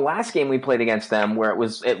after the last game we played against them, where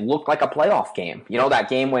it looked like a playoff game. That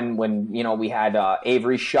game when we had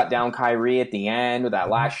Avery shut down Kyrie at the end with that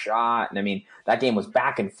last shot, and I mean that game was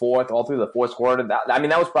back and forth all through the fourth quarter. That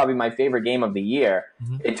was probably my favorite game of the year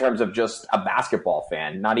in terms of just a basketball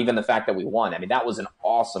fan. Not even the fact that we won. I mean that was an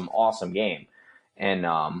awesome game, and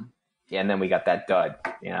and then we got that dud,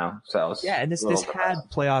 So and this had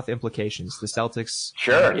playoff implications. The Celtics,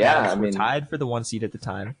 sure, yeah, were tied for the 1 seed at the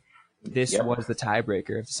time. This was the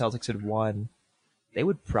tiebreaker. If the Celtics had won, they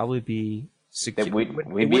would probably be secure.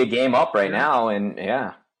 We'd be a game up right now, and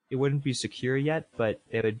yeah, it wouldn't be secure yet, but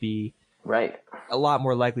it would be right a lot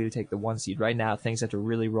more likely to take the 1 seed. Right now, things have to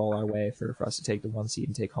really roll our way for us to take the 1 seed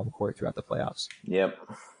and take home court throughout the playoffs. Yep.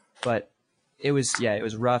 But it was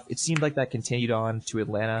rough. It seemed like that continued on to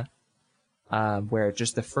Atlanta. Where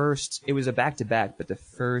just it was a back-to-back, but the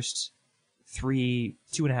first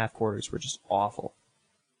 2.5 quarters were just awful.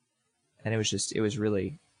 And it was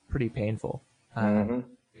really pretty painful.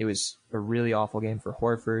 It was a really awful game for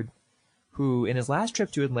Horford, who in his last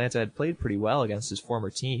trip to Atlanta had played pretty well against his former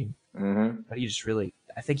team. But he just really,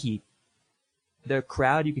 the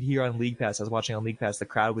crowd you could hear on League Pass, I was watching on League Pass, the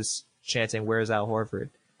crowd was chanting, "Where's Al Horford?"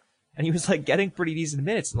 And he was like getting pretty decent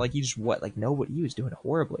minutes, and like he was doing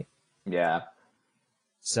horribly. Yeah.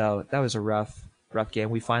 So that was a rough game.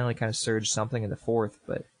 We finally kind of surged something in the fourth,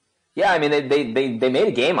 but yeah, I mean they made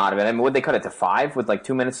a game out of it. I mean, would they cut it to 5 with like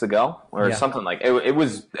 2 minutes to go or something like it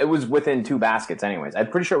was within 2 baskets anyways. I'm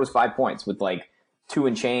pretty sure it was 5 points with like 2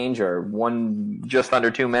 and change or 1 just under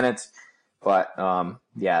 2 minutes. But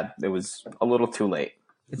it was a little too late.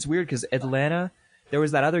 It's weird because Atlanta, there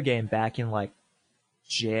was that other game back in like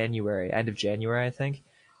January, end of January, I think,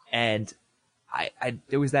 and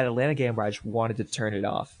there was that Atlanta game where I just wanted to turn it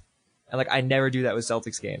off. And like I never do that with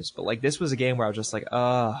Celtics games, but like this was a game where I was just like,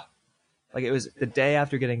 like it was the day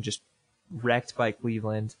after getting just wrecked by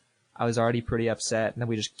Cleveland. I was already pretty upset, and then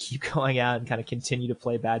we just keep going out and kind of continue to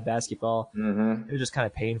play bad basketball. It was just kind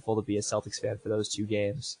of painful to be a Celtics fan for those 2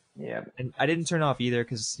 games. Yeah, and I didn't turn off either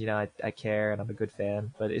because I care and I'm a good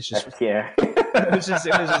fan, but it's just it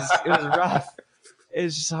was rough.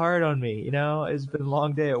 It's just hard on me, It's been a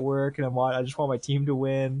long day at work, and I just want my team to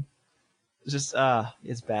win. It's just,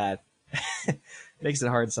 it's bad. It makes it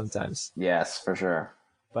hard sometimes. Yes, for sure.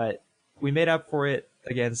 But we made up for it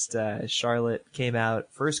against Charlotte. Came out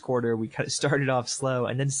first quarter. We kind of started off slow,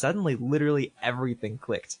 and then suddenly, literally everything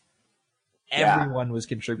clicked. Everyone was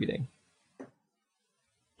contributing.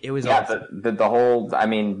 It was awesome. The whole. I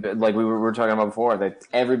mean, like we were talking about before, that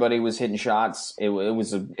everybody was hitting shots.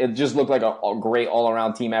 It just looked like a great all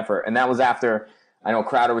around team effort, and that was after. I know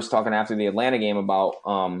Crowder was talking after the Atlanta game about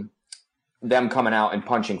them coming out and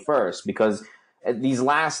punching first, because these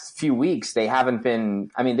last few weeks they haven't been.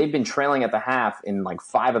 I mean, they've been trailing at the half in like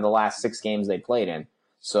 5 of the last 6 games they played in.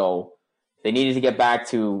 So they needed to get back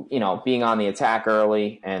to being on the attack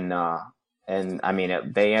early, and I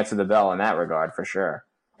mean they answered the bell in that regard for sure.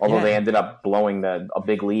 Although they ended up blowing a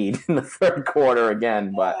big lead in the third quarter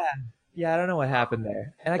again, but I don't know what happened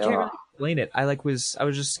there, and I can't really explain it. I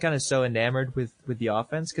was just kind of so enamored with the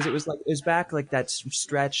offense because it was back like that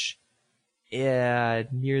stretch, near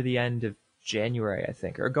the end of January, I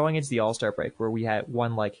think, or going into the All-Star break where we had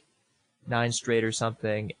won like 9 straight or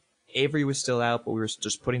something. Avery was still out, but we were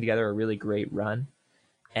just putting together a really great run,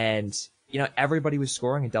 and everybody was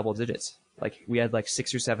scoring in double digits. Like we had like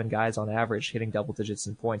 6 or 7 guys on average hitting double digits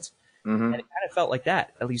in points. And it kind of felt like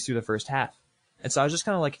that, at least through the first half. And so I was just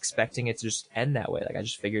kind of like expecting it to just end that way. Like I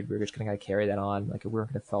just figured we were just going to carry that on. Like we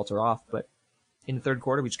weren't going to falter off. But in the third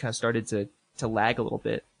quarter, we just kind of started to lag a little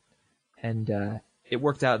bit. And it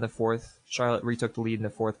worked out in the fourth. Charlotte retook the lead in the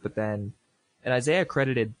fourth, but then, and Isaiah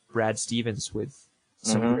credited Brad Stevens with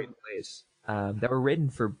some great plays that were written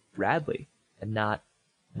for Bradley and not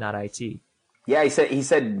IT. Yeah, he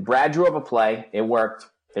said Brad drew up a play. It worked.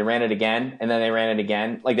 They ran it again, and then they ran it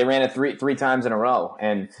again. Like, they ran it three times in a row.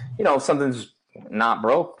 And, if something's not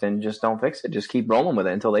broke, then just don't fix it. Just keep rolling with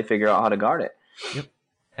it until they figure out how to guard it. Yep.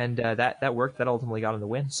 And that worked. That ultimately got him the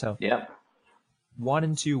win. So, yep.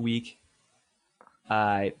 1-2 week.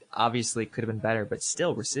 Obviously could have been better, but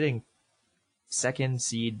still, we're sitting second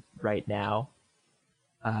seed right now,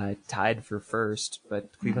 tied for first.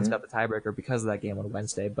 But Cleveland's got the tiebreaker because of that game on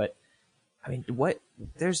Wednesday. But I mean,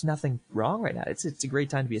 there's nothing wrong right now. It's a great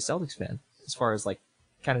time to be a Celtics fan as far as like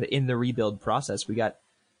kind of in the rebuild process. We got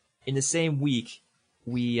in the same week,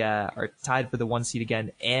 we are tied for the 1 seed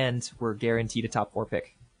again, and we're guaranteed a top 4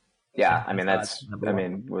 pick. Yeah, I mean that's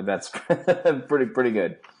pretty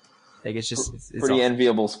good. Like it's pretty awesome.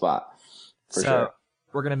 Enviable spot. For sure.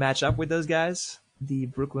 We're gonna match up with those guys, the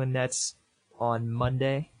Brooklyn Nets, on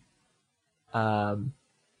Monday.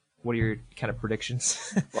 What are your kind of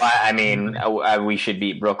predictions? Well, I mean, we should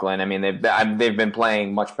beat Brooklyn. I mean, they've been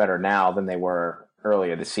playing much better now than they were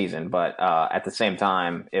earlier this season. But at the same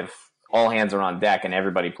time, if all hands are on deck and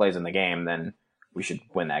everybody plays in the game, then we should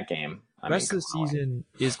win that game. The rest of the season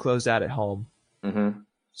is closed out at home. Mm-hmm.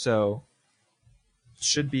 So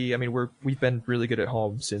should be. I mean, we've been really good at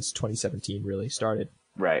home since 2017 really started.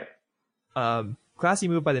 Right. Classy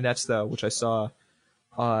move by the Nets though, which I saw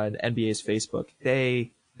on NBA's Facebook.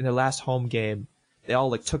 They, in their last home game, they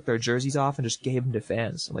all like took their jerseys off and just gave them to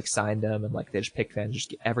fans and like signed them, and like they just picked fans.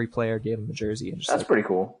 Just every player gave them a jersey, and just that's pretty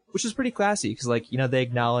cool. Which is pretty classy because like they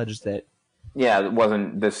acknowledged that. Yeah,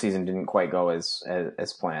 this season didn't quite go as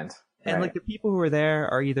planned. And like the people who are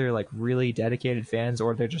there are either like really dedicated fans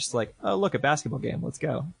or they're just like, oh look, a basketball game, let's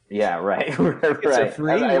go. Yeah, right. Right.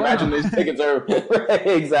 I imagine those tickets are right,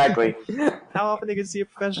 exactly. How often do you get to see a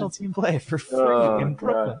professional team play for free in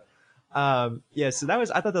Brooklyn? Yeah, so I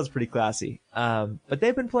thought that was pretty classy. But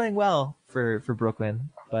they've been playing well for Brooklyn,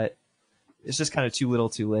 but it's just kind of too little,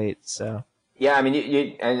 too late. So yeah, I mean,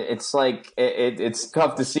 and it's like it's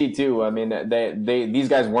tough to see too. I mean, these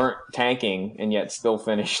guys weren't tanking and yet still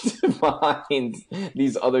finished behind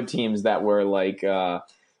these other teams that were like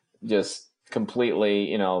just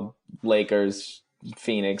completely, Lakers,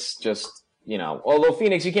 Phoenix, just although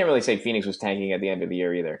Phoenix, you can't really say Phoenix was tanking at the end of the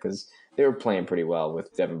year either because they were playing pretty well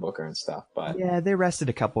with Devin Booker and stuff. But yeah, they rested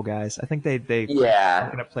a couple guys. I think they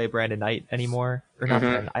aren't gonna play Brandon Knight anymore or not.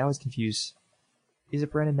 Brandon, I always confuse. Is it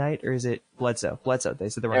Brandon Knight or is it Bledsoe? Bledsoe. They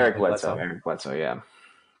said they were Eric Bledsoe. Eric Bledsoe. Yeah.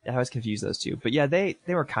 I always confuse those two. But yeah, they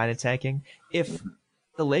were kind of tanking. If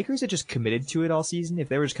the Lakers had just committed to it all season, if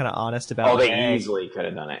they were just kind of honest about, they easily could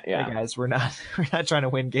have done it. Yeah, hey guys, we're not trying to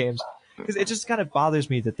win games because it just kind of bothers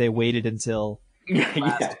me that they waited until the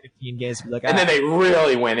last 15 games to be like, and then they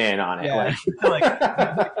really went in on it. Yeah,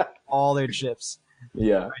 like all their chips.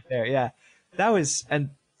 Yeah, right there. Yeah, that was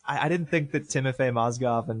and. I didn't think that Timofey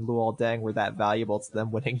Mozgov and Luol Deng were that valuable to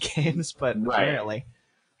them winning games, but apparently.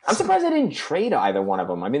 I'm surprised they didn't trade either one of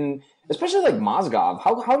them. I mean, especially like Mozgov.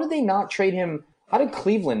 How did they not trade him? How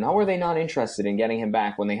were they not interested in getting him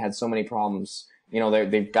back when they had so many problems?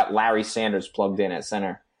 They've got Larry Sanders plugged in at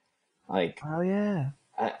center. Like, oh yeah.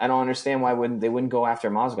 I don't understand why they wouldn't go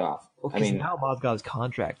after Mozgov. Well, I mean, now Mozgov's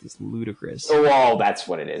contract is ludicrous. Oh, that's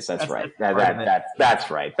what it is. That's right. That's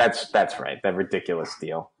right. That's right. That ridiculous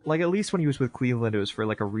deal. Like at least when he was with Cleveland, it was for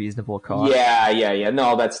like a reasonable cost. Yeah.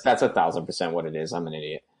 No, that's 1,000% what it is. I'm an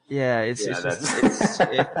idiot. Yeah,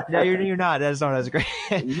 no, you're not. That's not as great.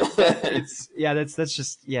 That's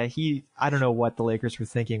just I don't know what the Lakers were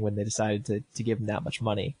thinking when they decided to give him that much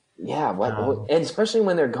money. Yeah, and especially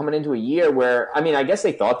when they're coming into a year where, I mean, I guess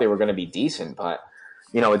they thought they were going to be decent, but,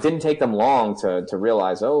 it didn't take them long to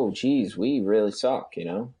realize, oh, geez, we really suck,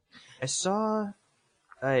 I saw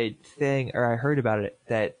a thing, or I heard about it,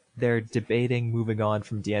 that they're debating moving on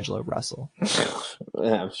from D'Angelo Russell.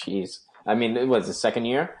 Oh, jeez. I mean, it was the second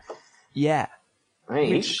year? Yeah. I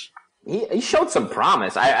mean, he showed some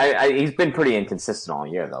promise. He's been pretty inconsistent all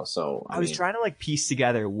year, though, so... I was trying to, piece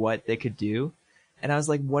together what they could do. And I was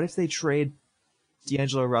like, what if they trade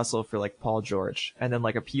D'Angelo Russell for Paul George and then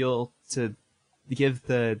appeal to give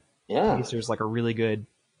the Pacers a really good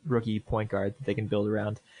rookie point guard that they can build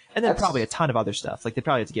around, and then probably a ton of other stuff. They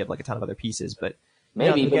probably have to give a ton of other pieces, but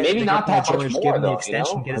maybe not that much more. Give him the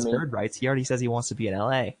extension, get his bird rights. He already says he wants to be in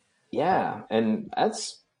LA. Yeah, and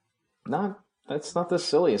that's not the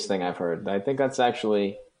silliest thing I've heard. I think that's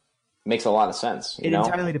actually. Makes a lot of sense. It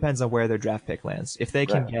entirely depends on where their draft pick lands. If they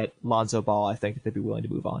can get Lonzo Ball, I think they'd be willing to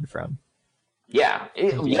move on from Yeah.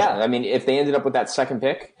 I mean, if they ended up with that second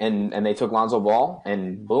pick and they took Lonzo Ball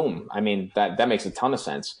and boom, I mean, that makes a ton of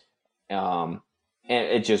sense. And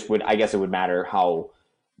it just would, I guess it would matter how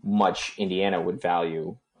much Indiana would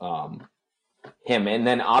value him. And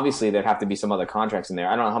then obviously there'd have to be some other contracts in there.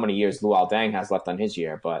 I don't know how many years Luol Deng has left on his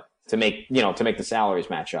year, but to make the salaries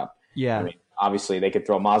match up. Yeah. I mean, obviously they could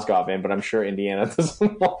throw Mozgov in, but I'm sure Indiana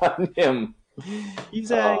doesn't want him.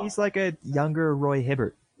 He's like a younger Roy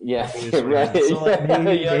Hibbert. Yeah, right. So like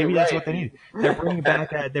maybe that's right. what they need. They're bringing back.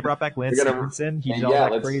 They brought back Lance Stevenson. He did all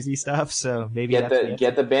that crazy stuff. So maybe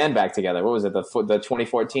get the band back together. What was it? The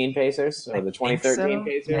 2014 Pacers or the 2013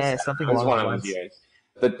 Pacers? Yeah, something along those lines.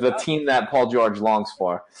 The team that Paul George longs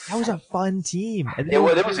for. That was a fun team. It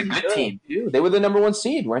was a good team too. They were the number 1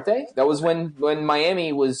 seed, weren't they? That was when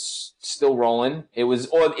Miami was still rolling. It was,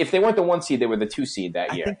 or if they weren't the 1 seed, they were the 2 seed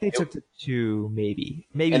that year. I think they took the 2, maybe.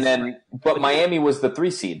 And then, but Miami was the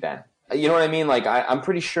 3 seed then. You know what I mean? Like I'm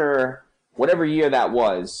pretty sure whatever year that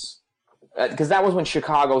was. Because that was when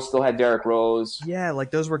Chicago still had Derrick Rose. Yeah,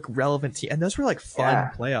 like those were relevant teams, and those were like fun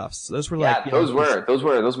playoffs. Those were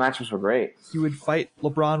those matchups were great.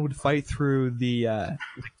 LeBron would fight through the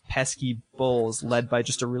pesky Bulls, led by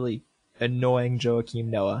just a really annoying Joakim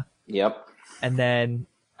Noah. Yep. And then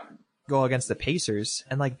go against the Pacers,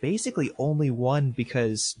 and like basically only won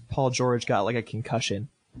because Paul George got like a concussion,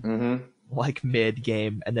 like mid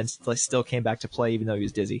game, and then still came back to play even though he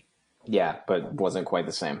was dizzy. Yeah, but wasn't quite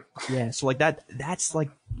the same. Yeah, so like that's like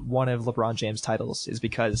one of LeBron James' titles is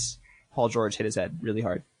because Paul George hit his head really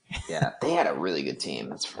hard. Yeah, they had a really good team.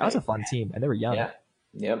 That's right. That was a fun team, and they were young. Yeah.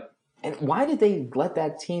 Yep. And why did they let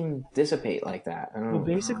that team dissipate like that? Well,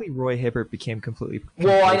 basically, Roy Hibbert became completely.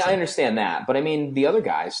 Well, I understand that, but I mean the other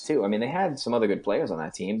guys too. I mean, they had some other good players on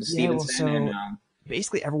that team. Stevenson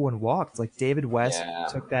basically everyone walked. Like David West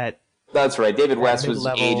took that. That's right. David West was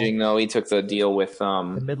aging though. He took the deal with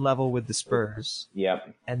the mid-level with the Spurs.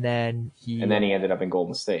 Yep. And then he ended up in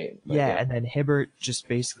Golden State. And then Hibbert just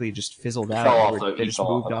fizzled out. They just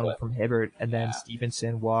moved on from Hibbert, and then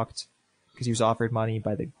Stevenson walked because he was offered money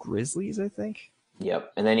by the Grizzlies, I think.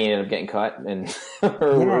 Yep. And then he ended up getting cut and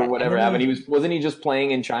or whatever happened. Wasn't he just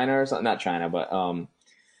playing in China or something? Not China, but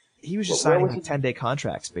he was just signing 10-day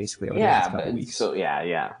contracts basically over the next couple weeks. So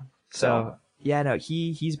yeah, no,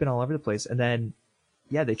 he's been all over the place. And then,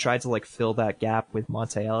 they tried to like fill that gap with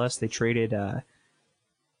Monte Ellis. They traded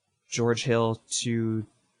George Hill to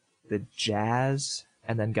the Jazz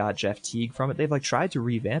and then got Jeff Teague from it. They've like tried to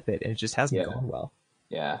revamp it, and it just hasn't gone well.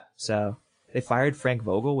 Yeah. So they fired Frank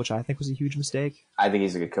Vogel, which I think was a huge mistake. I think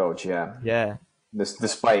he's a good coach. Yeah. Yeah.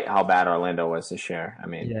 Despite how bad Orlando was this year, I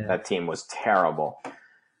mean, that team was terrible.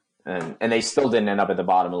 And they still didn't end up at the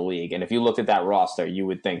bottom of the league. And if you looked at that roster, you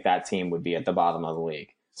would think that team would be at the bottom of the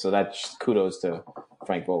league. So that's kudos to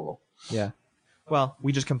Frank Vogel. Yeah. Well,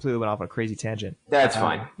 we just completely went off on a crazy tangent. That's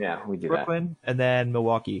fine. Yeah, we do Brooklyn and then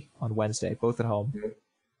Milwaukee on Wednesday, both at home.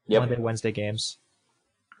 Yep. Monday, Wednesday games.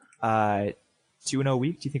 2-0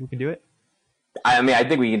 week. Do you think we can do it? I mean, I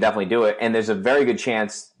think we can definitely do it. And there's a very good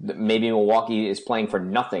chance that maybe Milwaukee is playing for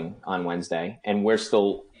nothing on Wednesday, and we're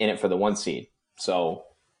still in it for the 1 seed. So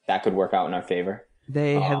that could work out in our favor.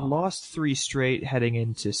 They had lost 3 straight heading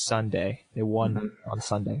into Sunday. They won on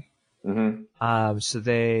Sunday. So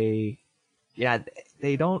they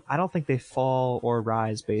don't. I don't think they fall or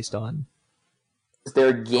rise based on. They're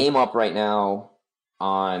a game up right now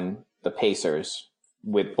on the Pacers,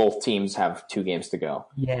 with both teams have 2 games to go.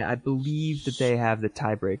 Yeah, I believe that they have the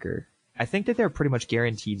tiebreaker. I think that they're pretty much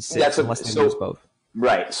guaranteed 6 unless they lose both.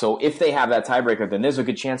 Right. So if they have that tiebreaker, then there's a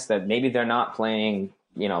good chance that maybe they're not playing,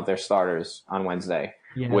 their starters on Wednesday.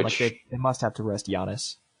 Yeah, which they must have to rest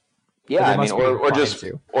Giannis. Yeah, I mean, or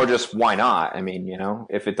just why not? I mean,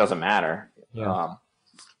 if it doesn't matter. Yeah.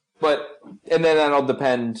 And then that'll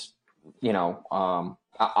depend,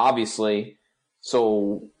 obviously.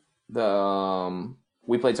 So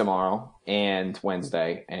we play tomorrow and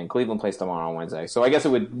Wednesday, and Cleveland plays tomorrow and Wednesday. So I guess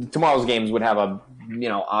tomorrow's games would have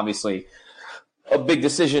obviously a big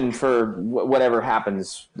decision for whatever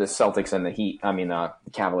happens, the Celtics and the Heat. I mean, the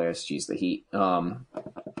Cavaliers, the Heat.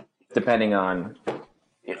 Depending on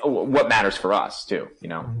what matters for us too,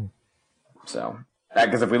 So,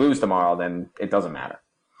 because if we lose tomorrow, then it doesn't matter.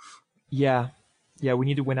 Yeah, we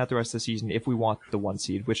need to win out the rest of the season if we want the 1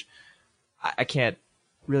 seed, which I can't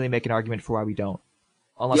really make an argument for why we don't,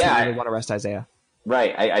 unless we really want to rest Isaiah.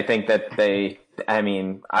 Right. I think that I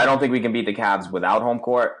don't think we can beat the Cavs without home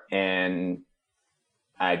court, and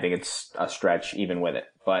I think it's a stretch even with it.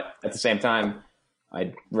 But at the same time,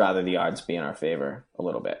 I'd rather the odds be in our favor a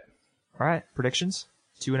little bit. All right. Predictions?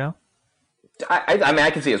 2-0? I mean,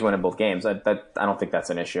 I can see us winning both games. I don't think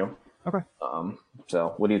that's an issue. Okay.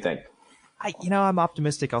 So what do you think? I'm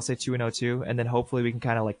optimistic. I'll say 2-0 too, and then hopefully we can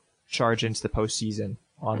kind of like charge into the postseason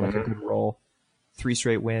on like a good roll. 3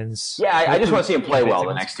 straight wins. Yeah, I just want to see him play well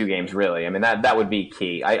the next 2 games, really. I mean, that would be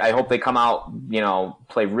key. I hope they come out,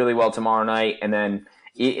 play really well tomorrow night, and then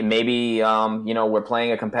maybe, we're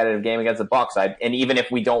playing a competitive game against the Bucks. And even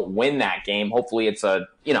if we don't win that game, hopefully it's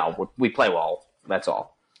we play well. That's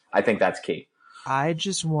all. I think that's key. I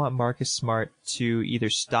just want Marcus Smart to either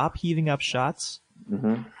stop heaving up shots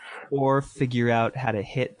or figure out how to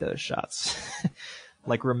hit those shots.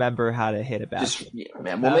 Like, remember how to hit a basket.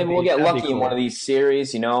 Well, maybe we'll get lucky in one of these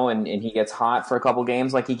series, and he gets hot for a couple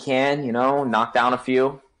games like he can, knock down a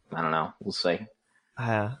few. I don't know. We'll see.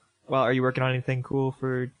 Well, are you working on anything cool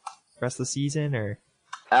for the rest of the season, or?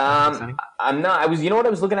 I'm not. You know what I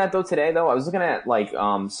was looking at though today though? I was looking at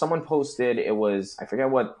someone posted, I forget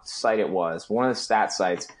what site it was. One of the stat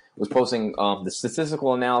sites was posting the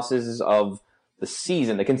statistical analysis of the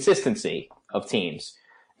season, the consistency of teams.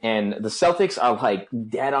 And the Celtics are like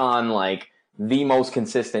dead on like the most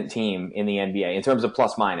consistent team in the NBA in terms of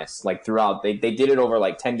plus minus, like throughout. They did it over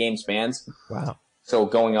like 10 game spans. Wow. So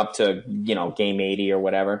going up to, game 80 or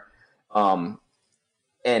whatever.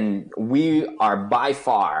 And we are by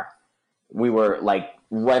far, we were like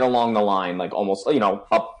right along the line, like almost,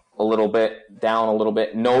 up a little bit, down a little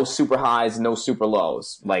bit, no super highs, no super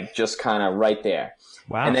lows, like just kind of right there.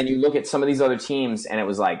 Wow. And then you look at some of these other teams and it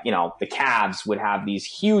was like, the Cavs would have these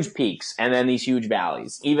huge peaks and then these huge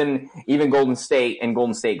valleys. Even Golden State,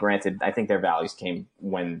 granted, I think their valleys came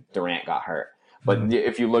when Durant got hurt. But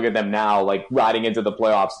if you look at them now, like riding into the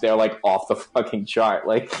playoffs, they're like off the fucking chart.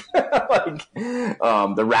 Like, the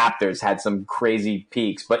Raptors had some crazy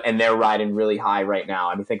peaks, and they're riding really high right now.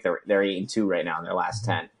 I think they're 8-2 right now in their last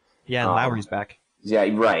 10. Yeah, and Lowry's back. Yeah,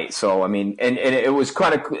 right. So, I mean, and it was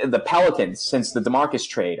kind of the Pelicans since the DeMarcus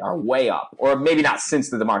trade are way up, or maybe not since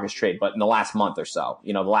the DeMarcus trade, but in the last month or so,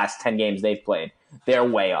 the last 10 games they've played, they're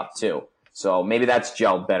way up too. So maybe that's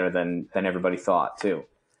gelled better than everybody thought too.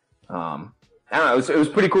 I don't know. It was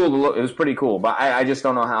pretty cool to look. It was pretty cool, but I just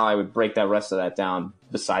don't know how I would break that rest of that down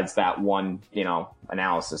besides that one,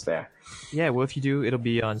 analysis there. Yeah, well, if you do, it'll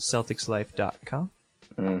be on CelticsLife.com.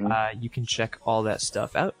 You can check all that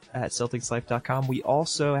stuff out at CelticsLife.com. We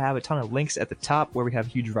also have a ton of links at the top where we have a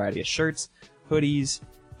huge variety of shirts, hoodies,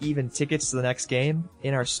 even tickets to the next game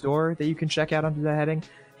in our store that you can check out under that heading.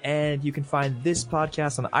 And you can find this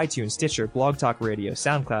podcast on iTunes, Stitcher, Blog Talk Radio,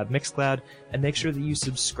 SoundCloud, Mixcloud, and make sure that you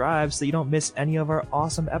subscribe so that you don't miss any of our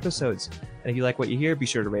awesome episodes. And if you like what you hear, be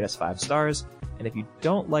sure to rate us 5 stars. And if you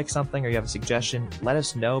don't like something or you have a suggestion, let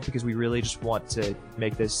us know, because we really just want to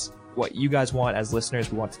make this what you guys want as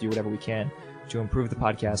listeners. We want to do whatever we can to improve the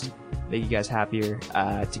podcast, make you guys happier,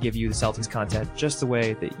 to give you the Celtics content just the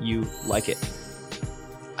way that you like it.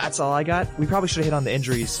 That's all I got. We probably should have hit on the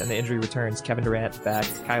injuries and the injury returns. Kevin Durant back,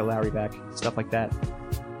 Kyle Lowry back, stuff like that.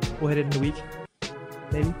 We'll hit it in a week,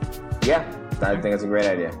 maybe. Yeah, I think that's a great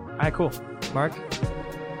idea. All right, cool. Mark,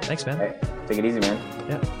 thanks, man. Hey, take it easy, man.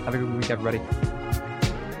 Yeah, have a good week, everybody.